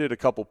reviews. I did a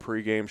couple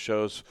pregame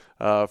shows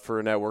for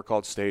a network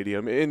called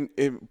Stadium,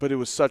 but it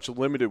was such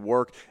limited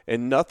work,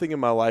 and nothing in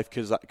my life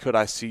could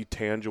I see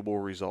tangible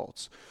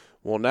results.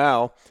 Well,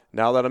 now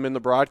that I'm in the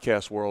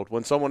broadcast world,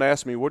 when someone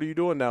asks me, what are you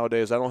doing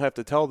nowadays, I don't have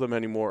to tell them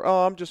anymore,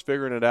 oh, I'm just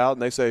figuring it out.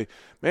 And they say,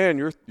 man,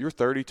 you're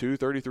 32,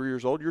 33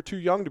 years old. You're too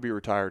young to be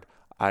retired.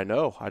 I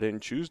know. I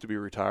didn't choose to be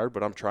retired,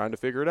 but I'm trying to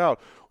figure it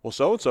out. Well,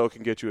 so-and-so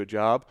can get you a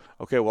job.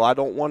 Okay, well, I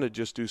don't want to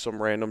just do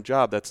some random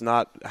job. That's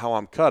not how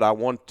I'm cut. I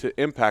want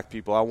to impact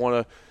people. I want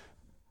to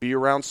be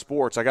around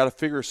sports. I got to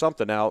figure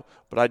something out,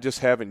 but I just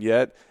haven't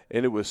yet.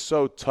 And it was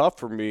so tough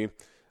for me,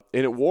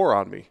 and it wore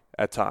on me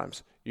at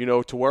times,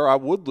 to where I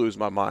would lose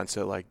my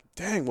mindset. Like,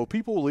 dang, well,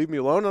 people will leave me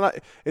alone.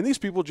 And these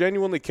people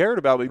genuinely cared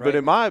about me. Right. But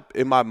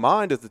in my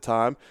mind at the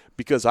time,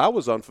 because I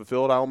was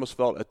unfulfilled, I almost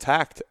felt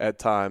attacked at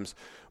times.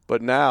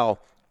 But now,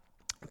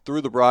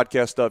 through the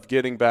broadcast stuff,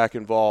 getting back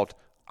involved,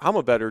 I'm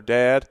a better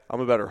dad.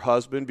 I'm a better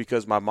husband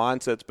because my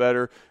mindset's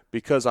better,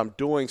 because I'm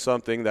doing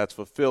something that's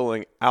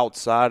fulfilling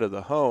outside of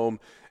the home.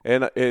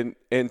 And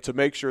to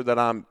make sure that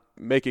I'm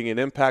making an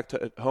impact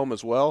at home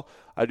as well,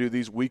 I do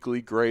these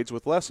weekly grades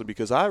with Leslie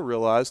because I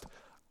realized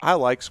I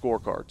like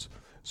scorecards.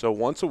 So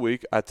once a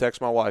week, I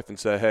text my wife and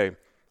say, hey,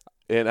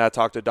 and I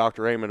talked to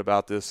Dr. Amen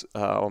about this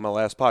on my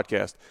last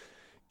podcast,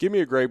 give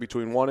me a grade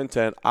between 1 and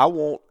 10. I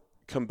won't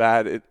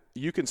combat it.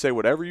 You can say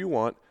whatever you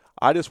want.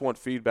 I just want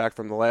feedback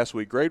from the last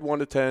week, grade 1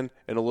 to 10,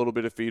 and a little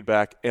bit of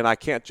feedback, and I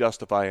can't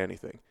justify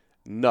anything.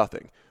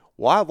 Nothing.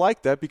 Well, I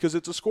like that because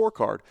it's a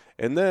scorecard.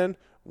 And then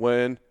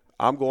when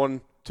I'm going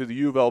to the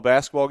U of L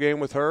basketball game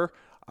with her,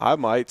 I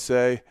might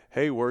say,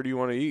 hey, where do you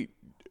want to eat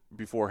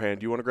beforehand?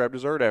 Do you want to grab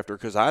dessert after?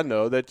 Because I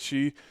know that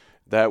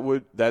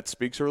that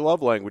speaks her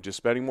love language, is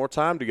spending more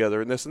time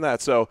together and this and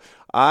that. So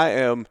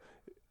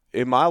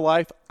in my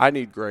life, I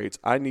need grades.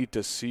 I need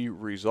to see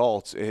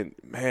results. And,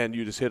 man,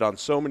 you just hit on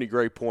so many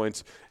great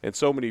points, and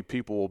so many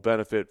people will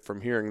benefit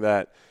from hearing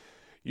that.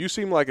 You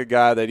seem like a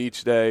guy that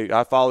each day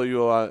I follow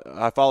you.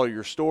 I follow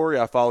your story.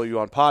 I follow you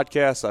on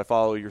podcasts. I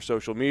follow your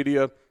social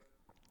media.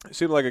 You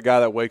seem like a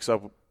guy that wakes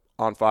up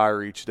on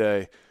fire each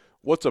day.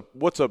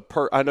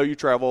 I know you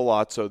travel a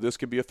lot, so this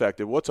can be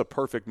effective. What's a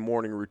perfect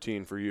morning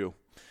routine for you?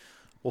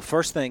 Well,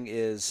 first thing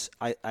is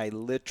I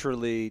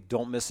literally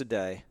don't miss a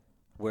day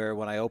where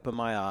when I open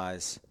my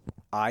eyes,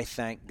 I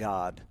thank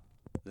God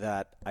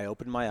that I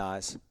opened my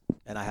eyes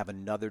and I have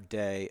another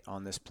day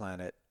on this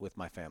planet with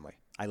my family.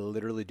 I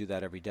literally do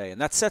that every day. And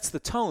that sets the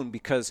tone,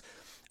 because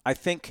I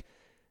think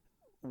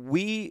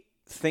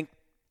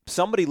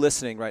somebody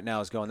listening right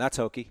now is going, that's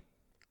hokey.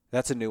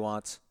 That's a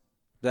nuance.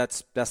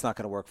 That's not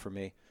going to work for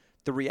me.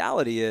 The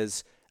reality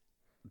is,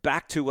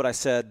 back to what I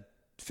said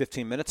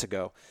 15 minutes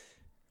ago,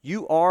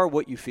 you are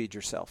what you feed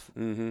yourself.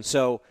 Mm-hmm.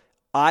 So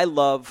I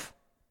got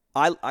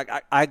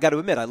to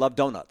admit, I love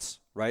donuts,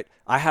 right?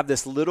 I have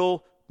this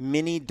little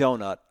mini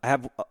donut. I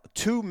have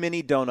 2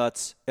 mini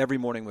donuts every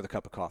morning with a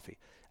cup of coffee.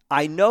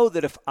 I know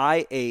that if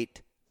I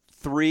ate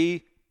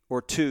 3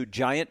 or 2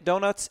 giant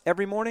donuts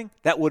every morning,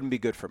 that wouldn't be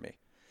good for me.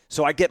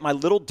 So I get my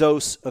little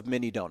dose of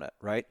mini donut,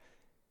 right?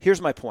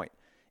 Here's my point.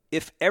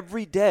 If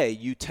every day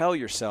you tell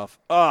yourself,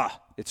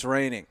 it's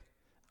raining,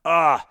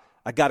 I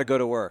got to go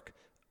to work.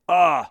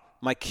 I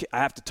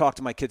have to talk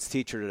to my kid's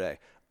teacher today.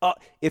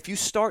 If you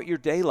start your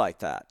day like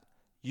that,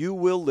 you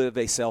will live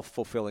a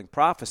self-fulfilling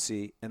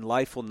prophecy, and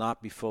life will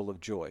not be full of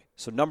joy.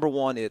 So number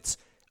one, it's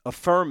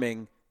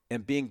affirming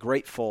and being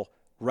grateful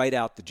right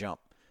out the jump.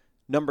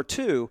 Number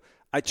two,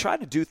 I try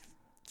to do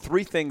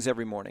three things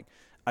every morning.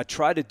 I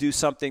try to do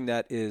something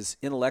that is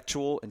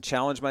intellectual and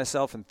challenge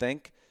myself and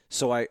think.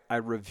 So I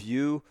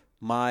review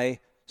my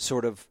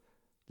sort of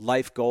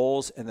life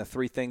goals and the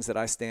three things that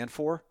I stand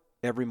for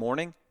every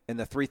morning. And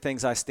the three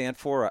things I stand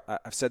for,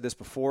 I've said this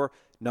before.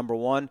 Number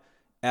one,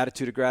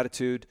 attitude of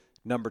gratitude.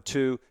 Number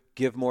two,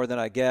 give more than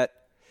I get.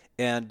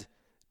 And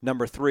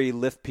number three,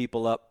 lift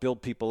people up,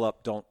 build people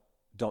up. Don't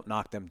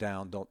knock them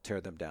down. Don't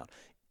tear them down.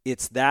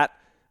 It's that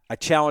I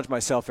challenge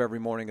myself every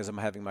morning as I'm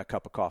having my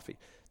cup of coffee.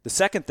 The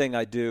second thing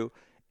I do,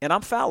 and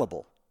I'm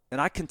fallible, and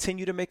I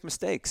continue to make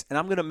mistakes, and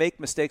I'm going to make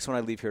mistakes when I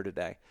leave here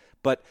today.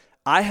 But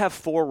I have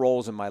 4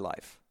 roles in my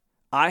life.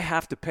 I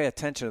have to pay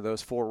attention to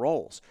those 4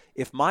 roles.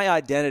 If my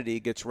identity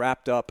gets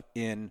wrapped up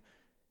in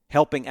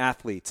helping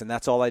athletes and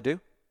that's all I do,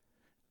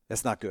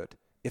 that's not good.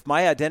 If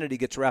my identity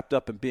gets wrapped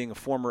up in being a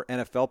former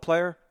NFL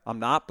player, I'm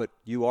not, but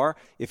you are.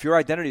 If your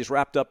identity is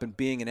wrapped up in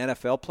being an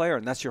NFL player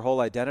and that's your whole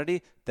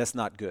identity, that's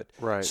not good.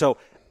 Right. So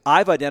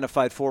I've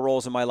identified 4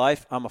 roles in my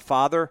life. I'm a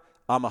father,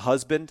 I'm a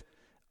husband,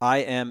 I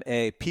am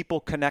a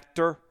people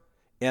connector,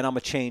 and I'm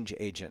a change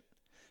agent.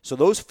 So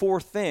those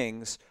 4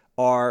 things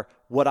are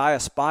what I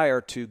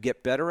aspire to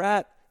get better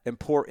at and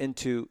pour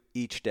into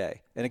each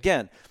day. And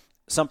again,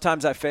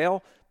 sometimes I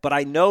fail, but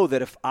I know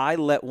that if I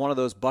let one of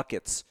those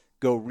buckets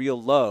go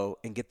real low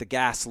and get the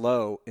gas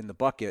low in the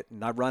bucket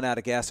and I run out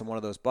of gas in one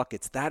of those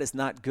buckets, that is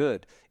not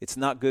good. It's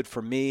not good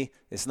for me.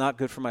 It's not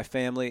good for my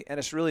family. And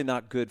it's really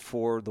not good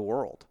for the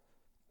world.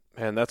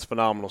 Man, that's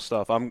phenomenal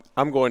stuff. I'm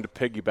going to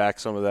piggyback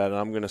some of that, and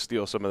I'm going to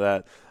steal some of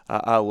that.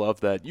 I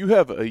love that. You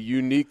have a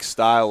unique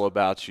style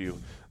about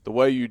you. The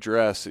way you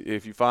dress,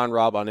 if you find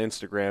Rob on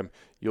Instagram,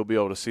 you'll be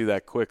able to see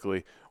that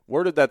quickly.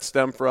 Where did that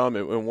stem from,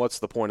 and what's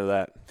the point of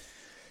that?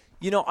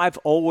 You know, I've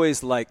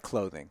always liked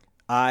clothing.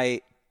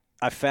 I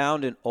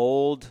found an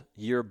old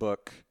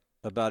yearbook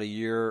about a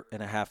year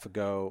and a half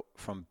ago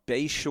from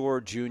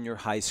Bayshore Junior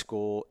High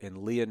School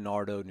in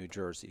Leonardo, New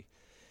Jersey.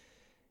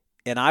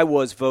 And I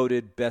was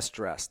voted best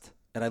dressed.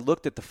 And I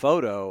looked at the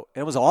photo,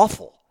 and it was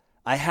awful.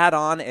 I had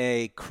on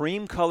a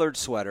cream-colored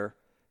sweater,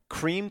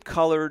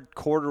 cream-colored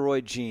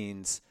corduroy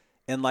jeans,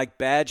 and like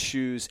bad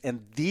shoes,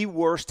 and the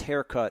worst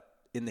haircut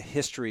in the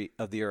history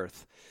of the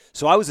earth.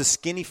 So I was a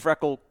skinny,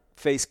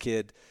 freckle-faced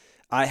kid.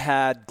 I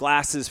had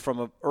glasses from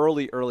an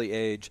early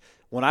age.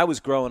 When I was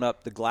growing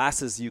up, the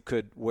glasses you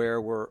could wear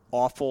were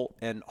awful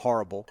and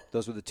horrible.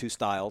 Those were the 2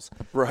 styles.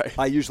 Right.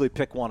 I usually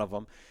pick one of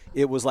them.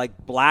 It was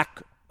like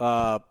black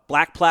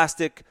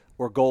plastic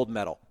or gold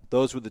metal.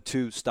 Those were the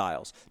 2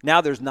 styles.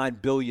 Now there's 9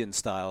 billion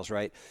styles,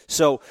 right?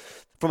 So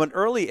from an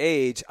early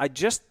age, I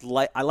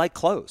like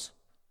clothes.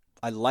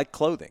 I like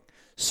clothing.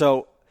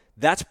 So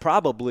that's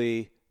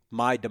probably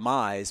my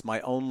demise,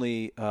 my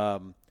only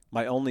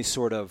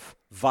sort of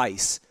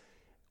vice.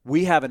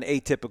 We have an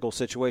atypical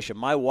situation.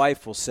 My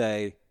wife will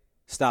say,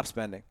 stop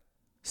spending,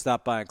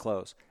 stop buying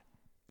clothes.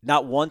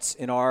 Not once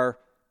in our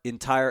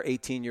entire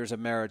 18 years of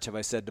marriage have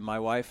I said to my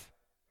wife,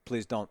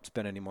 please don't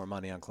spend any more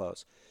money on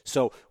clothes.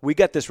 So we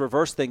got this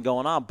reverse thing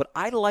going on, but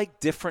I like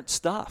different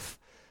stuff.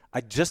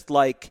 I just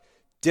like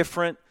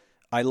different.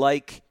 I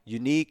like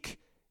unique.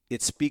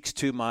 It speaks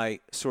to my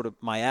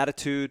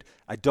attitude.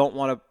 I don't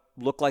want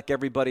to look like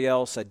everybody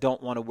else. I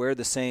don't want to wear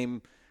the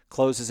same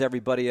clothes as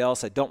everybody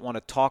else. I don't want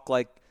to talk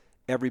like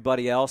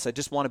everybody else. I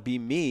just want to be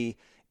me.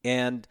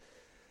 And,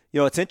 you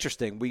know, it's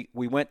interesting.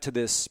 We went to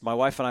this, my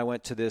wife and I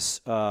went to this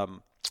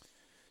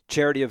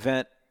charity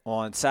event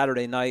on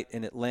Saturday night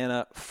in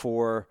Atlanta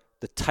for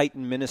the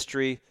Titan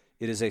Ministry.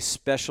 It is a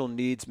special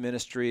needs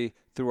ministry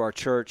through our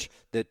church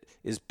that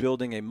is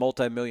building a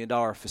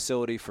multi-million-dollar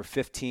facility for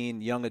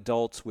 15 young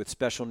adults with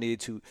special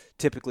needs who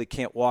typically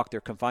can't walk. They're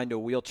confined to a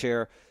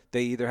wheelchair.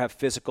 They either have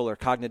physical or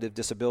cognitive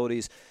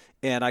disabilities.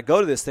 And I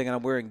go to this thing, and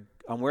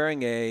I'm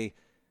wearing a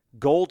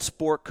gold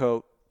sport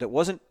coat that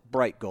wasn't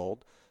bright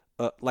gold,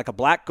 like a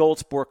black gold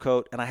sport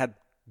coat, and I had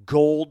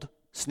gold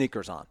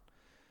sneakers on.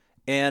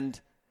 And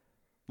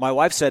my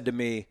wife said to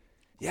me,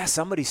 yeah,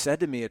 somebody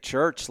said to me at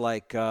church,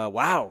 like,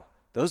 wow,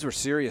 those were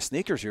serious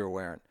sneakers you were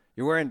wearing.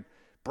 You're wearing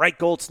bright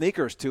gold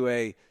sneakers to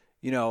a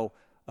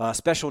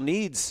special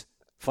needs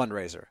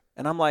fundraiser.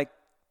 And I'm like,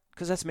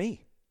 because that's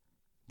me.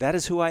 That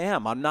is who I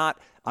am. I'm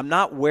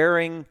not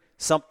wearing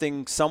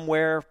something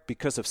somewhere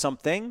because of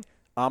something.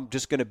 I'm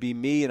just going to be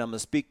me, and I'm going to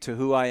speak to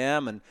who I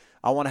am. And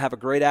I want to have a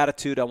great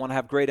attitude. I want to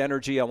have great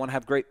energy. I want to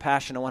have great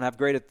passion. I want to have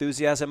great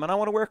enthusiasm. And I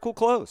want to wear cool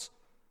clothes.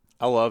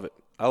 I love it.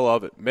 I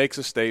love it. Makes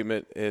a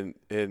statement,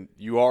 and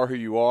you are who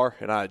you are,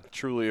 and I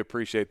truly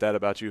appreciate that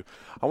about you.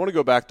 I want to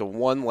go back to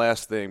one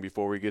last thing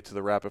before we get to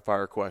the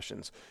rapid-fire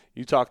questions.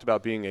 You talked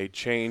about being a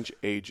change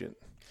agent.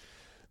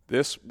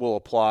 This will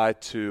apply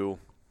to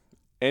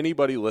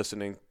anybody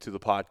listening to the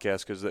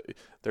podcast, because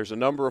there's a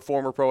number of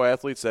former pro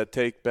athletes that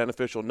take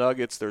beneficial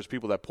nuggets. There's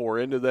people that pour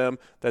into them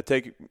that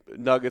take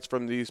nuggets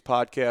from these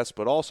podcasts,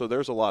 but also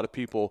there's a lot of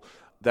people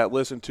that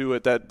listen to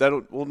it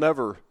that will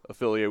never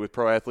affiliate with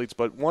pro athletes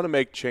but want to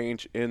make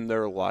change in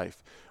their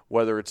life,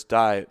 whether it's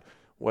diet,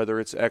 whether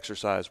it's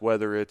exercise,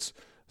 whether it's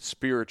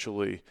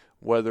spiritually,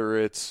 whether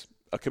it's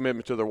a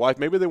commitment to their wife.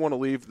 Maybe they want to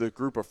leave the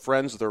group of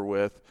friends they're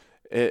with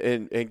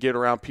and get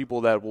around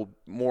people that will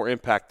more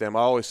impact them. I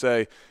always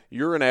say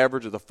you're an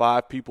average of the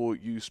 5 people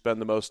you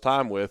spend the most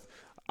time with.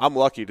 I'm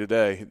lucky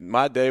today.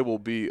 My day will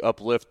be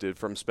uplifted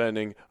from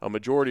spending a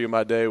majority of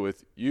my day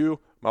with you,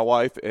 my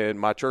wife, and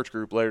my church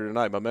group later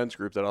tonight, my men's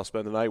group that I'll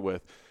spend the night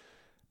with.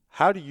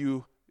 How do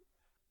you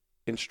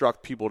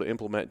instruct people to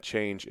implement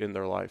change in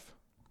their life?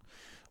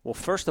 Well,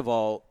 first of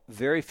all,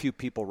 very few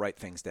people write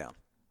things down.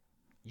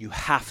 You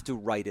have to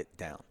write it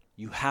down.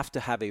 You have to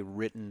have a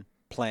written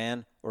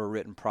plan or a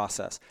written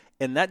process.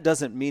 And that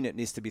doesn't mean it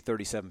needs to be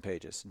 37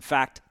 pages. In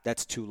fact,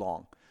 that's too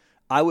long.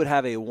 I would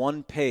have a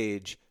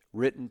 1-page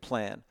written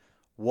plan.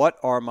 What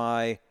are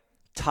my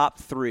top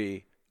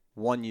 3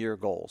 one-year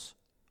goals?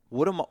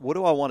 What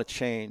do I want to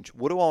change?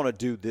 What do I want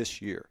to do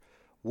this year?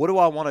 What do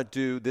I want to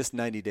do this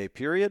 90-day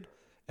period?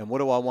 And what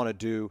do I want to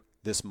do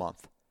this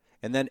month?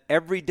 And then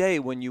every day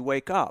when you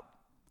wake up,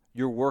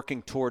 you're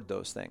working toward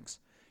those things.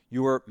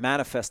 You're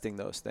manifesting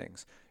those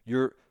things.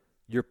 You're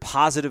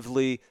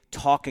positively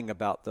talking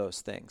about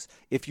those things.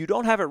 If you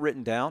don't have it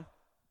written down,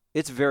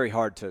 it's very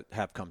hard to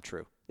have come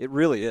true. It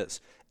really is.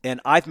 And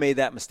I've made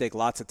that mistake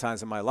lots of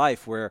times in my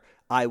life where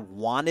I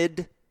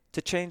wanted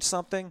to change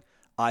something,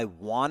 I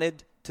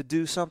wanted to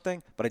do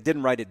something, but I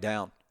didn't write it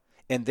down.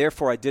 And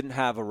therefore, I didn't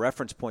have a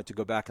reference point to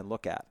go back and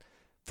look at.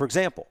 For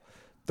example,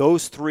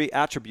 those 3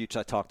 attributes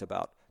I talked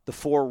about, the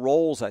 4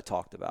 roles I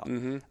talked about,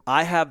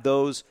 I have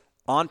those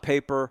on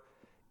paper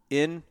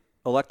in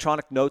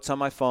electronic notes on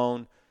my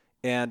phone,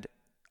 and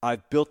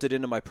I've built it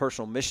into my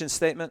personal mission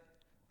statement.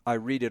 I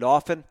read it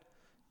often.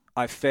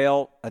 I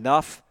fail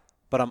enough,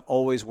 but I'm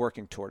always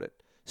working toward it.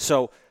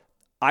 So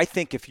I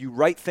think if you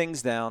write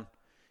things down,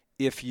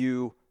 if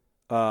you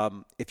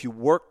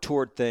work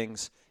toward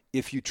things,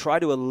 if you try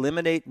to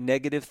eliminate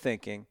negative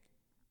thinking,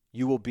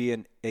 you will be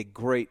in a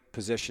great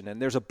position.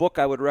 And there's a book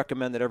I would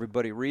recommend that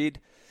everybody read.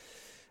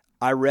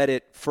 I read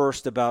it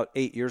first about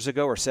 8 years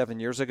ago or 7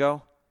 years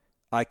ago.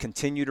 I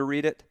continue to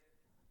read it.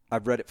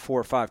 I've read it 4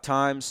 or 5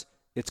 times.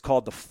 It's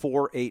called the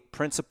 4-8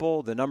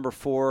 Principle, the number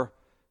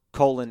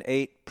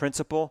 4:8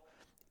 principle.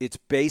 It's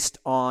based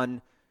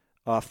on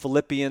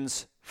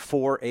Philippians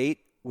 4:8,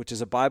 which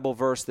is a Bible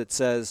verse that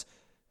says,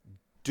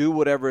 do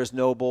whatever is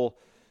noble.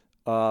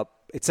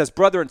 It says,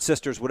 brother and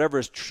sisters, whatever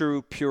is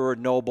true, pure,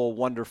 noble,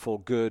 wonderful,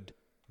 good,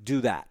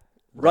 do that.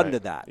 Run to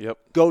that. Yep.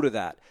 Go to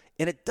that.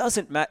 And it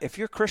doesn't matter. If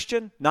you're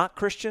Christian, not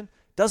Christian,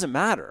 doesn't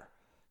matter.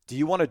 Do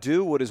you want to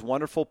do what is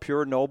wonderful,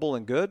 pure, noble,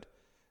 and good?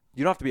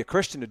 You don't have to be a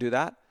Christian to do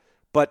that.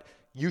 But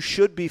you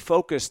should be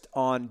focused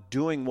on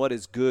doing what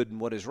is good and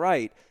what is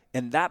right.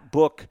 And that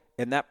book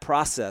and that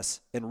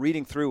process and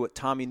reading through what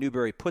Tommy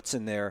Newberry puts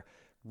in there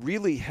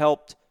really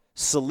helped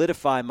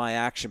solidify my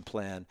action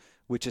plan,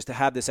 which is to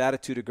have this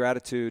attitude of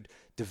gratitude,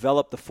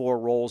 develop the 4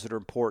 roles that are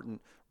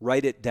important,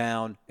 write it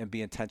down, and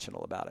be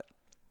intentional about it.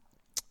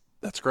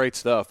 That's great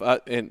stuff.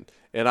 And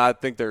I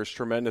think there's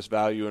tremendous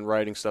value in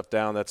writing stuff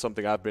down. That's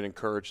something I've been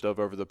encouraged of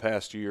over the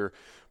past year,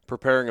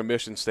 preparing a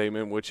mission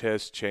statement, which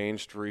has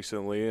changed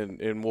recently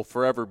and will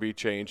forever be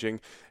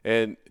changing.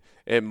 And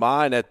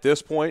mine at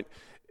this point,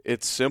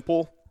 it's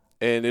simple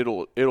and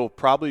it'll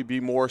probably be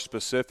more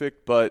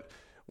specific, but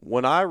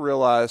when I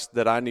realized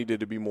that I needed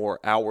to be more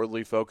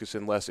outwardly focused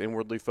and less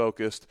inwardly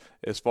focused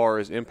as far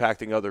as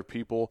impacting other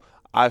people,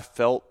 I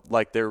felt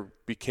like there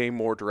became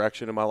more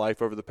direction in my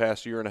life over the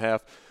past year and a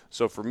half.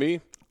 So for me,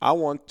 I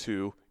want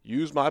to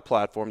use my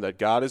platform that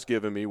God has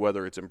given me,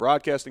 whether it's in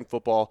broadcasting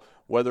football,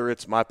 whether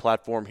it's my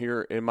platform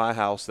here in my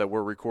house that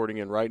we're recording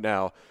in right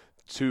now,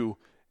 to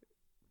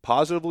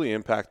positively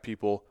impact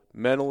people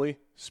mentally,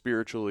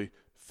 spiritually,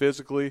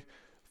 physically,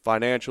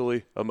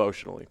 financially,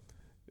 emotionally.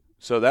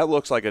 So that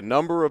looks like a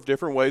number of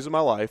different ways in my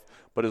life,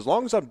 but as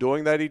long as I'm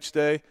doing that each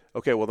day,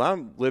 okay, well,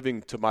 I'm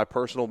living to my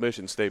personal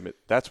mission statement.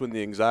 That's when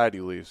the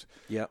anxiety leaves.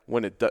 Yep.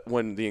 When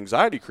the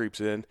anxiety creeps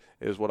in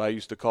is what I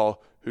used to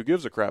call who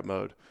gives a crap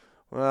mode.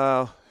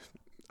 Well,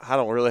 I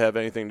don't really have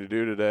anything to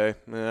do today.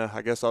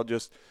 I guess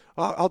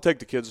I'll take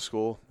the kids to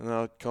school and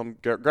I'll come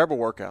grab a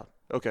workout.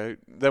 Okay,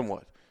 then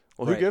what?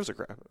 Well, who gives a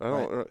crap? I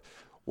don't. Right.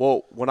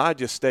 Well, when I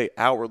just stay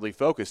outwardly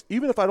focused,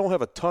 even if I don't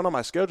have a ton on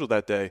my schedule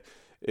that day,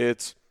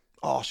 it's,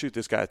 oh, I'll shoot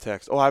this guy a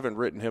text. Oh, I haven't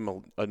written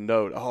him a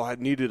note. Oh, I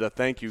needed a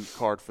thank you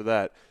card for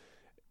that.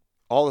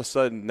 All of a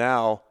sudden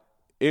now,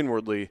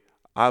 inwardly,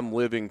 I'm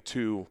living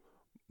to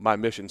my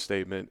mission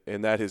statement,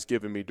 and that has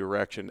given me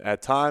direction.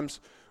 At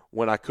times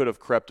when I could have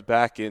crept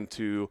back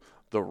into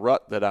the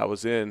rut that I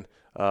was in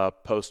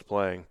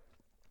post-playing.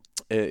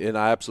 And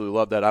I absolutely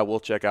love that. I will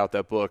check out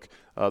that book,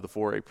 the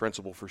 4-8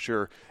 Principle, for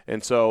sure.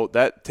 And so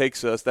that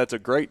takes us – that's a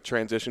great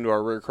transition to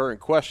our recurring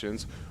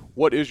questions.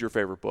 What is your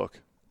favorite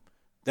book?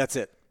 That's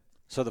it.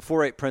 So the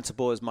 4-8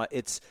 principle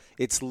is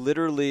it's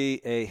literally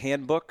a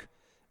handbook.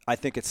 I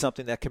think it's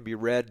something that can be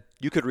read.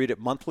 You could read it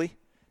monthly.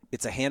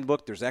 It's a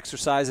handbook. There's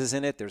exercises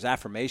in it. There's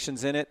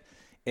affirmations in it.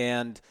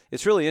 And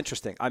it's really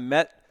interesting. I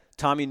met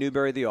Tommy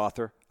Newberry, the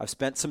author. I've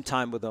spent some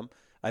time with him.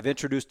 I've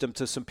introduced him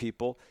to some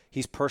people.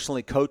 He's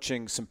personally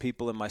coaching some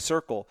people in my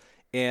circle.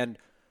 And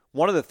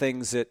one of the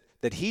things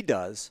that he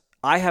does,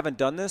 I haven't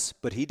done this,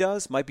 but he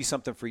does, might be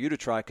something for you to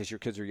try because your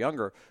kids are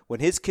younger. When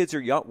his kids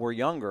were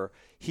younger,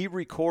 he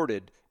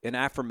recorded an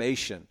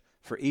affirmation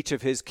for each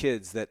of his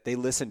kids that they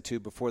listened to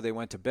before they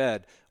went to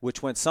bed,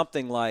 which went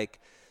something like,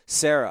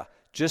 Sarah,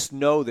 just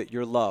know that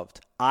you're loved.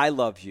 I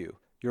love you.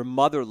 Your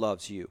mother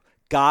loves you.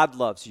 God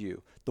loves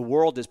you. The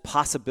world is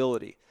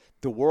possibility.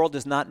 The world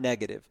is not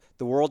negative.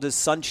 The world is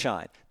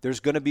sunshine.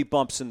 There's going to be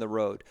bumps in the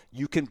road.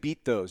 You can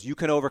beat those. You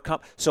can overcome.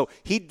 So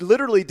he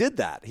literally did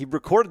that. He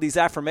recorded these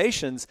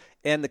affirmations,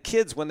 and the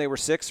kids, when they were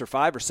 6 or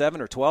 5 or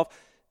 7 or 12,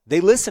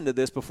 they listened to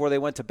this before they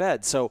went to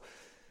bed. So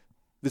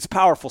it's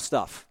powerful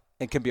stuff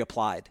and can be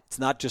applied. It's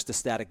not just a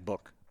static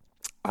book.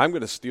 I'm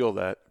going to steal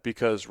that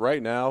because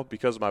right now,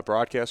 because of my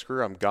broadcast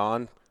career, I'm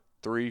gone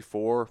 3,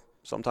 4,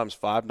 sometimes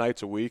 5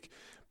 nights a week.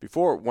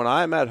 Before, when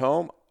I'm at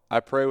home, I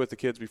pray with the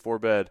kids before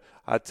bed.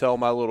 I tell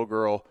my little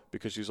girl,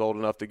 because she's old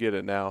enough to get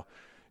it now,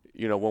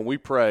 when we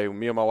pray,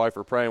 me and my wife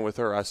are praying with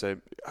her, I say,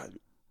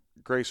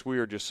 Grace, we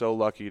are just so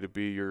lucky to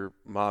be your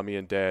mommy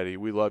and daddy.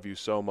 We love you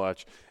so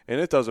much. And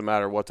it doesn't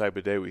matter what type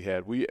of day we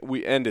had.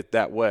 We end it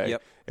that way.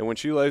 Yep. And when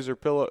she lays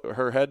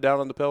her head down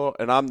on the pillow,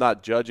 and I'm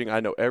not judging, I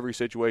know every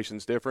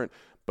situation's different,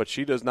 but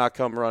she does not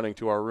come running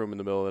to our room in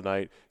the middle of the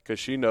night because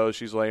she knows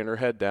she's laying her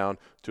head down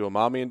to a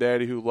mommy and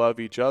daddy who love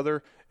each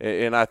other.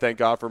 And I thank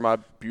God for my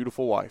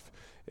beautiful wife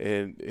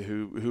and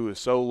who is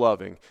so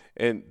loving.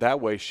 And that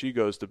way she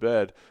goes to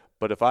bed.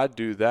 But if I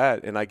do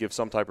that and I give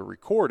some type of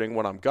recording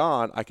when I'm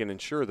gone, I can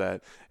ensure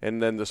that.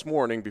 And then this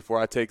morning, before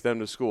I take them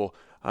to school,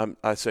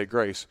 I say,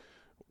 Grace,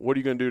 what are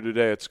you going to do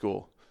today at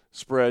school?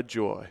 Spread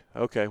joy.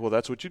 Okay, well,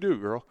 that's what you do,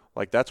 girl.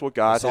 Like, that's what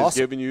God has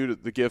given you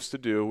the gifts to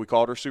do. We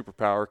called her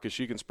superpower because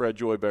she can spread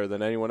joy better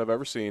than anyone I've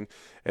ever seen.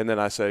 And then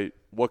I say,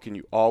 what can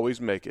you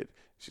always make it?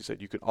 She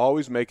said, you can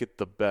always make it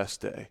the best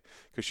day.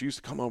 Because she used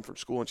to come home from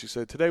school and she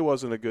said, today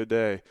wasn't a good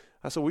day.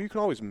 I said, well, you can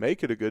always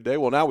make it a good day.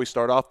 Well, now we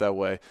start off that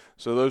way.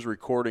 So those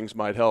recordings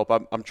might help.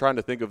 I'm trying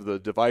to think of the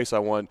device I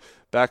want.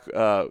 Back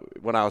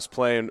when I was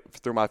playing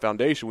through my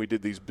foundation, we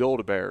did these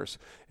Build-A-Bears.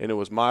 And it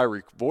was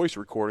my voice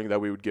recording that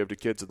we would give to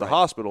kids at the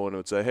hospital. And it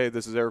would say, hey,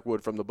 this is Eric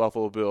Wood from the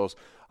Buffalo Bills.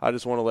 I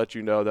just want to let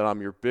you know that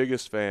I'm your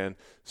biggest fan.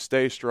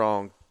 Stay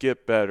strong.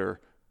 Get better.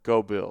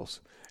 Go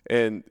Bills.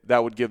 And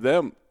that would give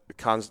them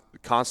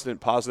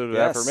constant positive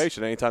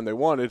affirmation anytime they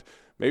wanted.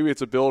 Maybe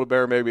it's a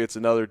Build-A-Bear, maybe it's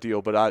another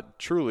deal, but I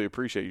truly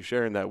appreciate you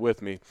sharing that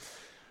with me.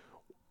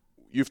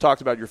 You've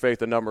talked about your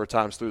faith a number of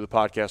times through the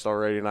podcast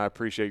already, and I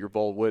appreciate your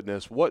bold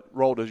witness. What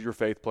role does your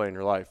faith play in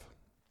your life?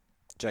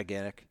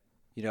 Gigantic.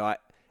 I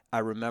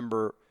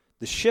remember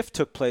the shift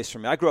took place for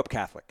me. I grew up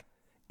Catholic,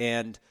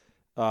 and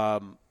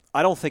I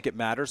don't think it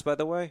matters, by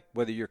the way,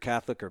 whether you're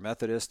Catholic or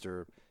Methodist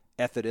or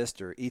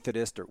Ethodist or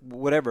Ethidist or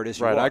whatever it is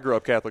you are. Right, I grew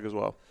up Catholic as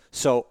well.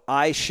 So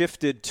I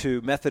shifted to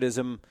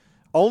Methodism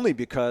only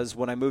because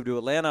when I moved to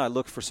Atlanta, I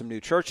looked for some new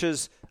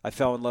churches. I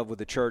fell in love with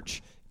the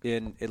church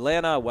in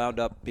Atlanta. I wound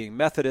up being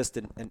Methodist,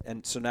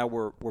 and so now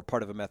we're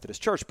part of a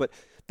Methodist church. But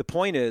the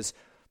point is,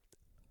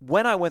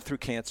 when I went through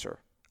cancer,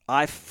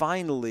 I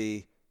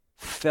finally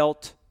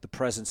felt the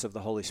presence of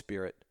the Holy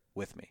Spirit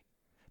with me.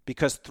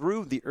 Because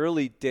through the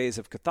early days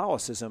of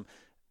Catholicism,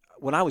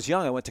 when I was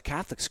young, I went to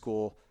Catholic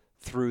school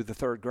through the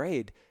 3rd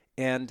grade.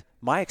 And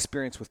my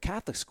experience with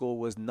Catholic school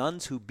was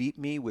nuns who beat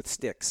me with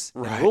sticks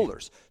and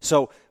rulers.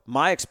 So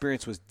my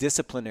experience was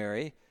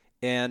disciplinary,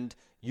 and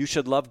you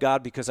should love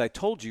God because I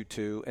told you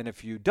to. And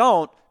if you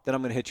don't, then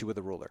I'm going to hit you with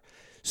a ruler.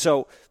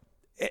 So,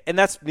 and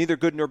that's neither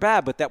good nor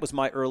bad, but that was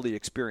my early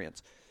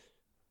experience.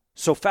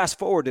 So fast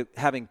forward to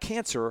having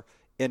cancer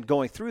and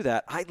going through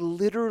that, I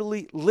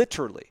literally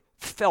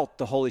felt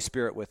the Holy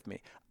Spirit with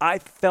me. I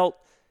felt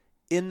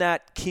in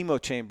that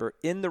chemo chamber,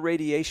 in the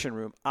radiation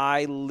room,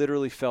 I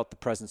literally felt the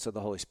presence of the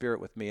Holy Spirit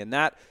with me. And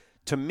that,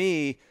 to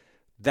me,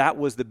 that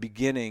was the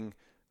beginning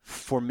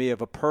for me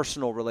of a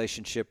personal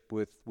relationship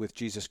with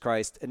Jesus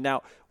Christ. And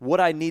now what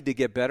I need to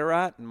get better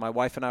at, and my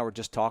wife and I were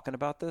just talking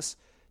about this,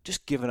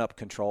 just giving up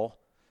control,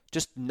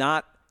 just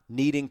not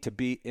needing to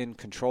be in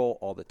control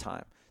all the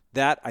time.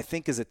 That, I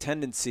think, is a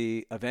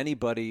tendency of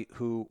anybody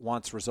who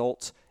wants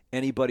results,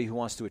 anybody who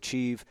wants to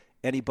achieve,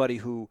 anybody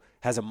who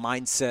has a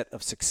mindset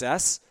of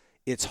success.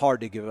 It's hard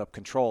to give up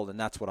control, and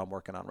that's what I'm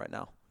working on right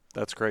now.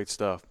 That's great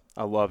stuff.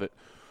 I love it.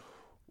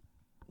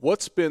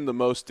 What's been the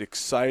most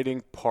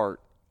exciting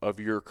part of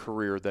your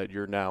career that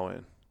you're now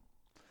in?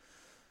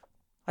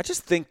 I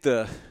just think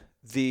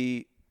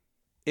the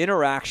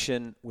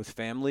interaction with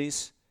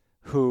families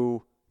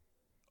who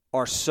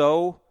are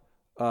so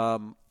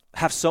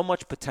have so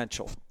much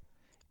potential,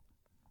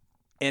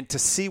 and to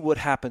see what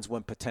happens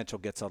when potential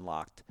gets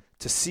unlocked,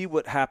 to see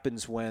what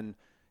happens when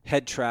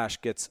head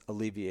trash gets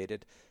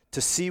alleviated, to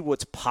see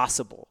what's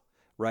possible,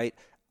 right?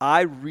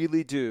 I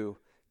really do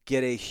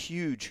get a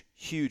huge,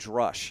 huge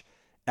rush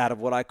out of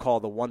what I call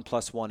the 1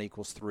 + 1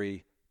 =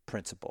 3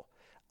 principle.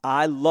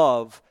 I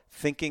love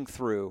thinking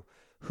through,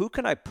 who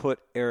can I put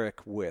Eric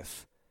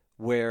with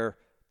where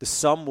the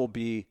sum will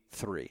be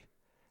 3?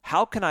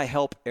 How can I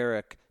help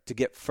Eric to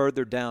get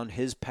further down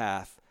his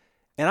path?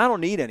 And I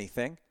don't need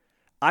anything.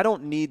 I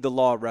don't need the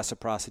law of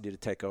reciprocity to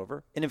take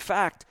over. And in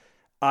fact,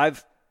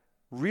 I've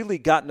really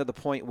gotten to the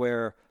point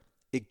where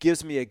it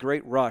gives me a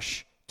great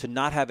rush to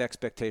not have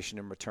expectation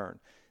in return.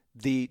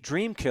 The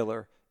dream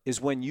killer is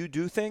when you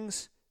do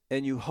things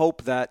and you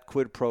hope that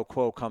quid pro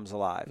quo comes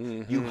alive.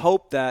 Mm-hmm. You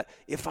hope that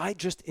if I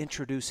just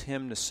introduce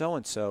him to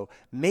so-and-so,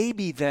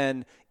 maybe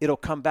then it'll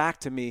come back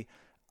to me.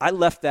 I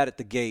left that at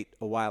the gate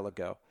a while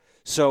ago.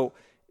 So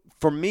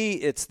for me,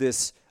 it's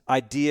this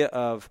idea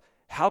of,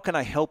 how can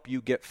I help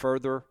you get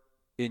further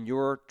in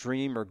your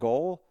dream or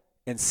goal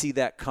and see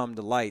that come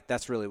to light?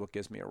 That's really what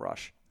gives me a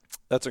rush.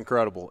 That's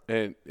incredible.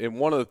 And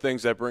one of the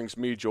things that brings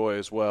me joy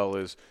as well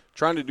is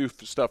trying to do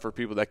stuff for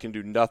people that can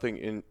do nothing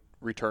in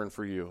return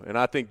for you. And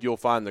I think you'll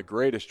find the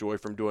greatest joy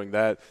from doing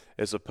that,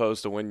 as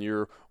opposed to when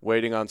you're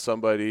waiting on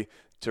somebody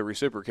to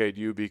reciprocate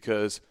you,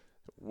 because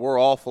we're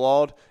all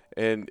flawed.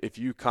 And if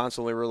you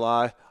constantly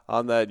rely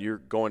on that, you're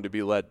going to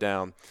be let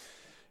down.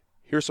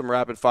 Here's some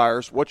rapid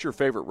fires. What's your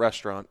favorite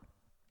restaurant?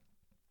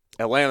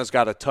 Atlanta's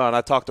got a ton.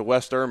 I talk to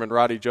Wes Sturm and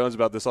Roddy Jones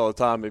about this all the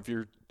time. If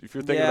you're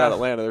thinking about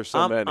Atlanta, there's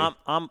so many.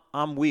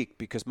 I'm weak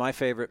because my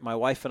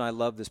wife and I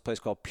love this place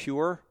called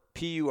Pure,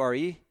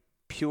 P-U-R-E,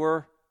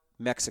 Pure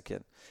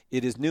Mexican.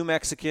 It is New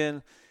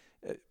Mexican,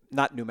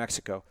 not New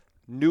Mexico,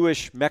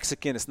 newish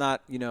Mexican. It's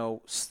not,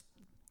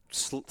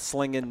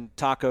 slinging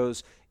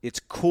tacos. It's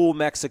cool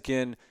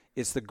Mexican.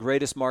 It's the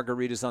greatest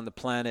margaritas on the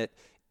planet.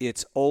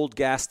 It's old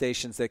gas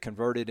stations they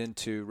converted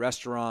into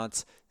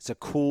restaurants. It's a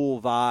cool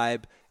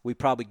vibe. We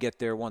probably get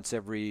there once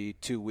every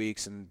 2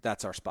 weeks, and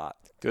that's our spot.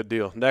 Good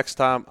deal. Next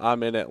time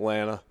I'm in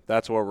Atlanta,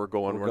 that's where we're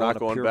going. We're not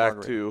going back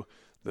to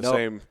the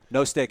same.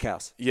 No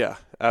steakhouse. Yeah,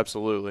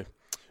 absolutely.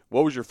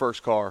 What was your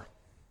first car?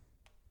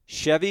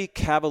 Chevy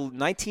Cavalier,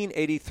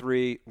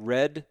 1983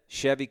 red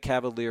Chevy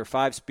Cavalier,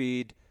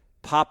 5-speed,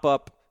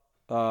 pop-up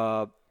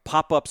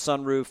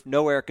sunroof,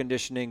 no air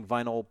conditioning,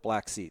 vinyl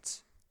black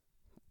seats.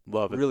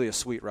 Love it. Really a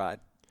sweet ride.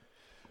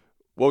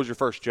 What was your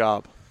first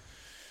job?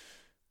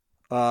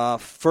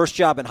 First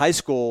job in high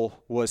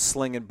school was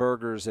slinging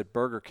burgers at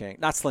Burger King.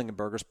 Not slinging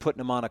burgers, putting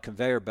them on a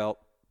conveyor belt,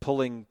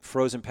 pulling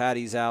frozen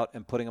patties out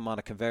and putting them on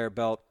a conveyor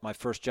belt. My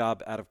first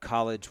job out of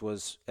college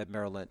was at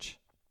Merrill Lynch.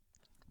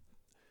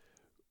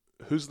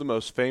 Who's the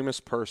most famous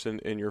person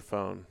in your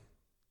phone?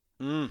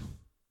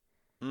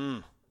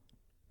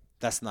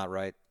 That's not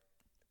right.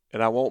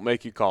 And I won't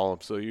make you call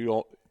them, so you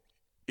don't,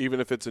 even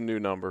if it's a new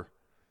number.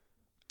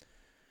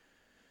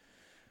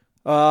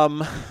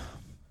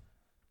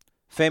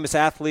 Famous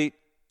athlete,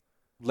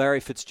 Larry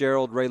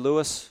Fitzgerald, Ray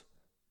Lewis,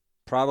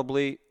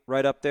 probably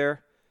right up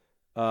there.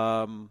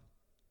 Got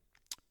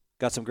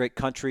some great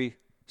country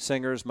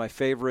singers. My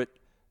favorite,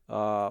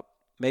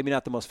 maybe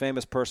not the most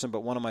famous person,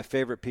 but one of my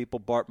favorite people,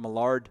 Bart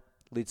Millard,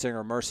 lead singer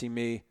of Mercy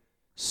Me,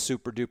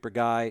 super duper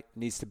guy,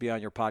 needs to be on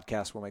your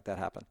podcast. We'll make that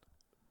happen.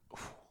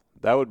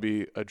 That would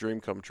be a dream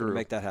come true. We'll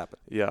make that happen.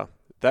 Yeah.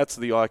 That's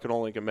the I Can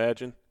Only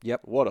Imagine.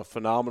 Yep. What a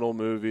phenomenal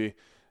movie.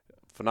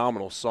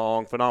 Phenomenal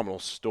song, phenomenal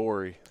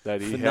story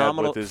that he had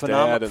with his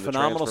dad and the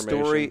phenomenal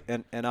transformation.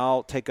 Story, and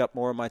I'll take up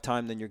more of my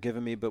time than you're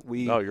giving me, but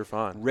No, you're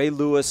fine. Ray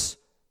Lewis,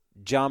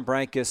 John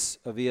Brankus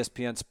of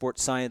ESPN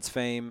Sports Science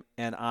fame,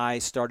 and I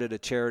started a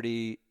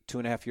charity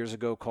 2.5 years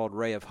ago called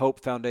Ray of Hope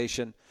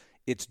Foundation.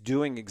 It's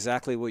doing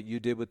exactly what you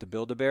did with the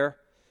Build-A-Bear,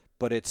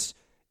 but it's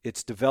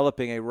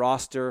developing a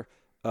roster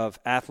of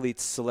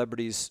athletes,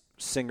 celebrities,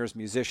 singers,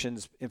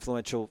 musicians,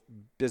 influential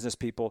business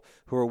people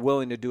who are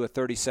willing to do a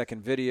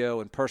 30-second video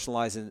and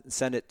personalize it and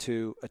send it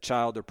to a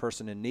child or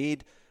person in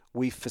need.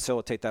 We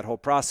facilitate that whole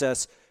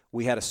process.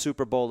 We had a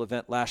Super Bowl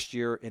event last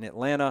year in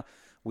Atlanta.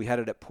 We had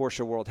it at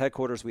Porsche World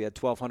Headquarters. We had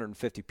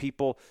 1,250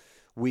 people.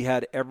 We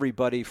had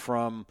everybody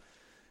from,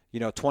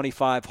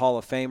 25 Hall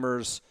of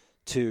Famers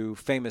to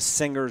famous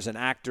singers and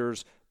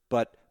actors.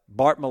 But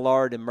Bart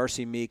Millard and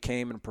Mercy Me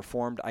came and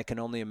performed I Can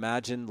Only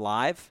Imagine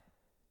live.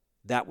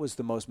 That was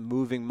the most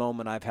moving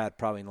moment I've had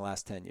probably in the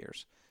last 10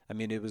 years. I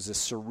mean, it was a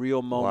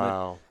surreal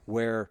moment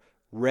where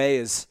Ray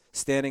is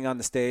standing on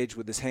the stage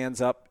with his hands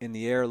up in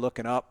the air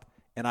looking up,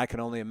 and I Can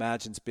Only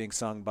Imagine it's being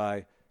sung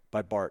by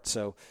Bart.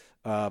 So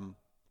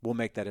we'll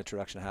make that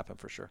introduction happen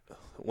for sure.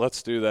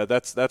 Let's do that.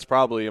 That's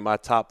probably in my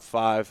top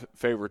 5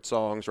 favorite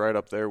songs, right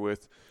up there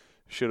with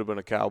Should Have Been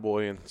a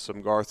Cowboy and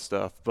some Garth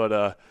stuff.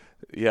 But,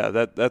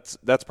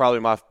 that's probably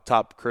my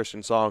top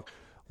Christian song.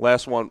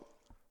 Last one,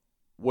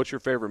 what's your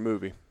favorite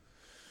movie?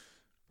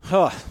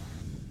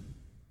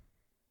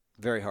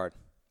 Very hard.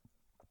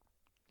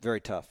 Very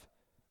tough.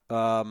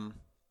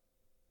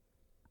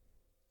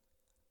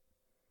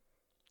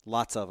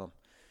 Lots of them.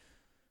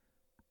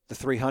 The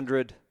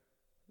 300,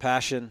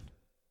 Passion.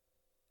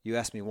 You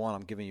asked me one,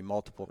 I'm giving you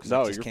multiple.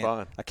 No, you're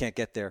fine. I can't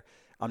get there.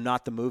 I'm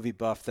not the movie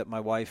buff that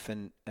my wife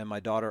and my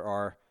daughter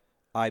are.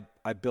 I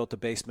built a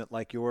basement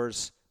like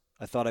yours.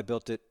 I thought I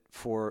built it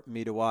for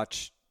me to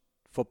watch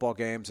football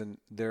games, and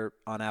they're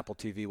on Apple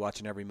TV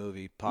watching every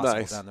movie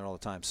possible down there all the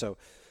time. So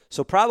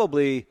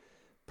probably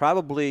one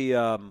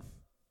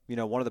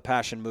of the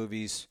passion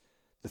movies,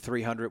 The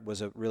 300,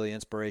 was a really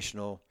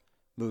inspirational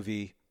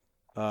movie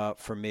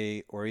for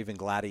me, or even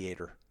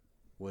Gladiator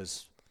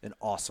was an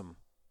awesome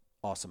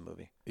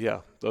movie.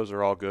 Yeah, those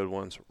are all good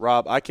ones.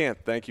 Rob, I can't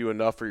thank you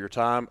enough for your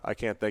time. I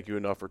can't thank you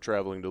enough for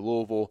traveling to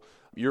Louisville.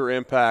 Your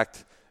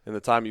impact and the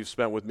time you've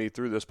spent with me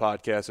through this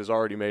podcast has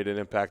already made an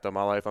impact on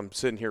my life. I'm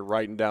sitting here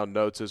writing down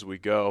notes as we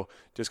go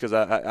just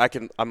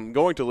because I'm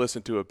going to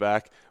listen to it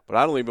back, but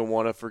I don't even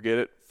want to forget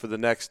it for the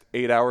next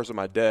 8 hours of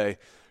my day.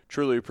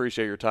 Truly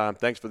appreciate your time.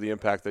 Thanks for the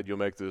impact that you'll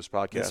make through this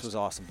podcast. This was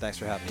awesome. Thanks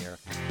for having me, Eric.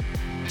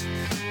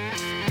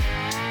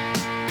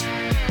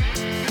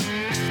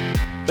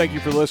 Thank you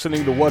for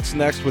listening to What's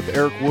Next with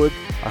Eric Wood.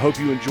 I hope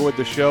you enjoyed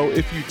the show.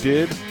 If you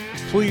did,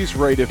 please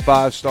rate it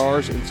 5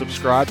 stars and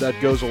subscribe. That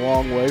goes a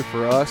long way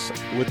for us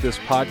with this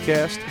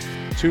podcast.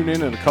 Tune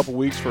in a couple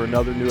weeks for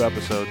another new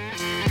episode.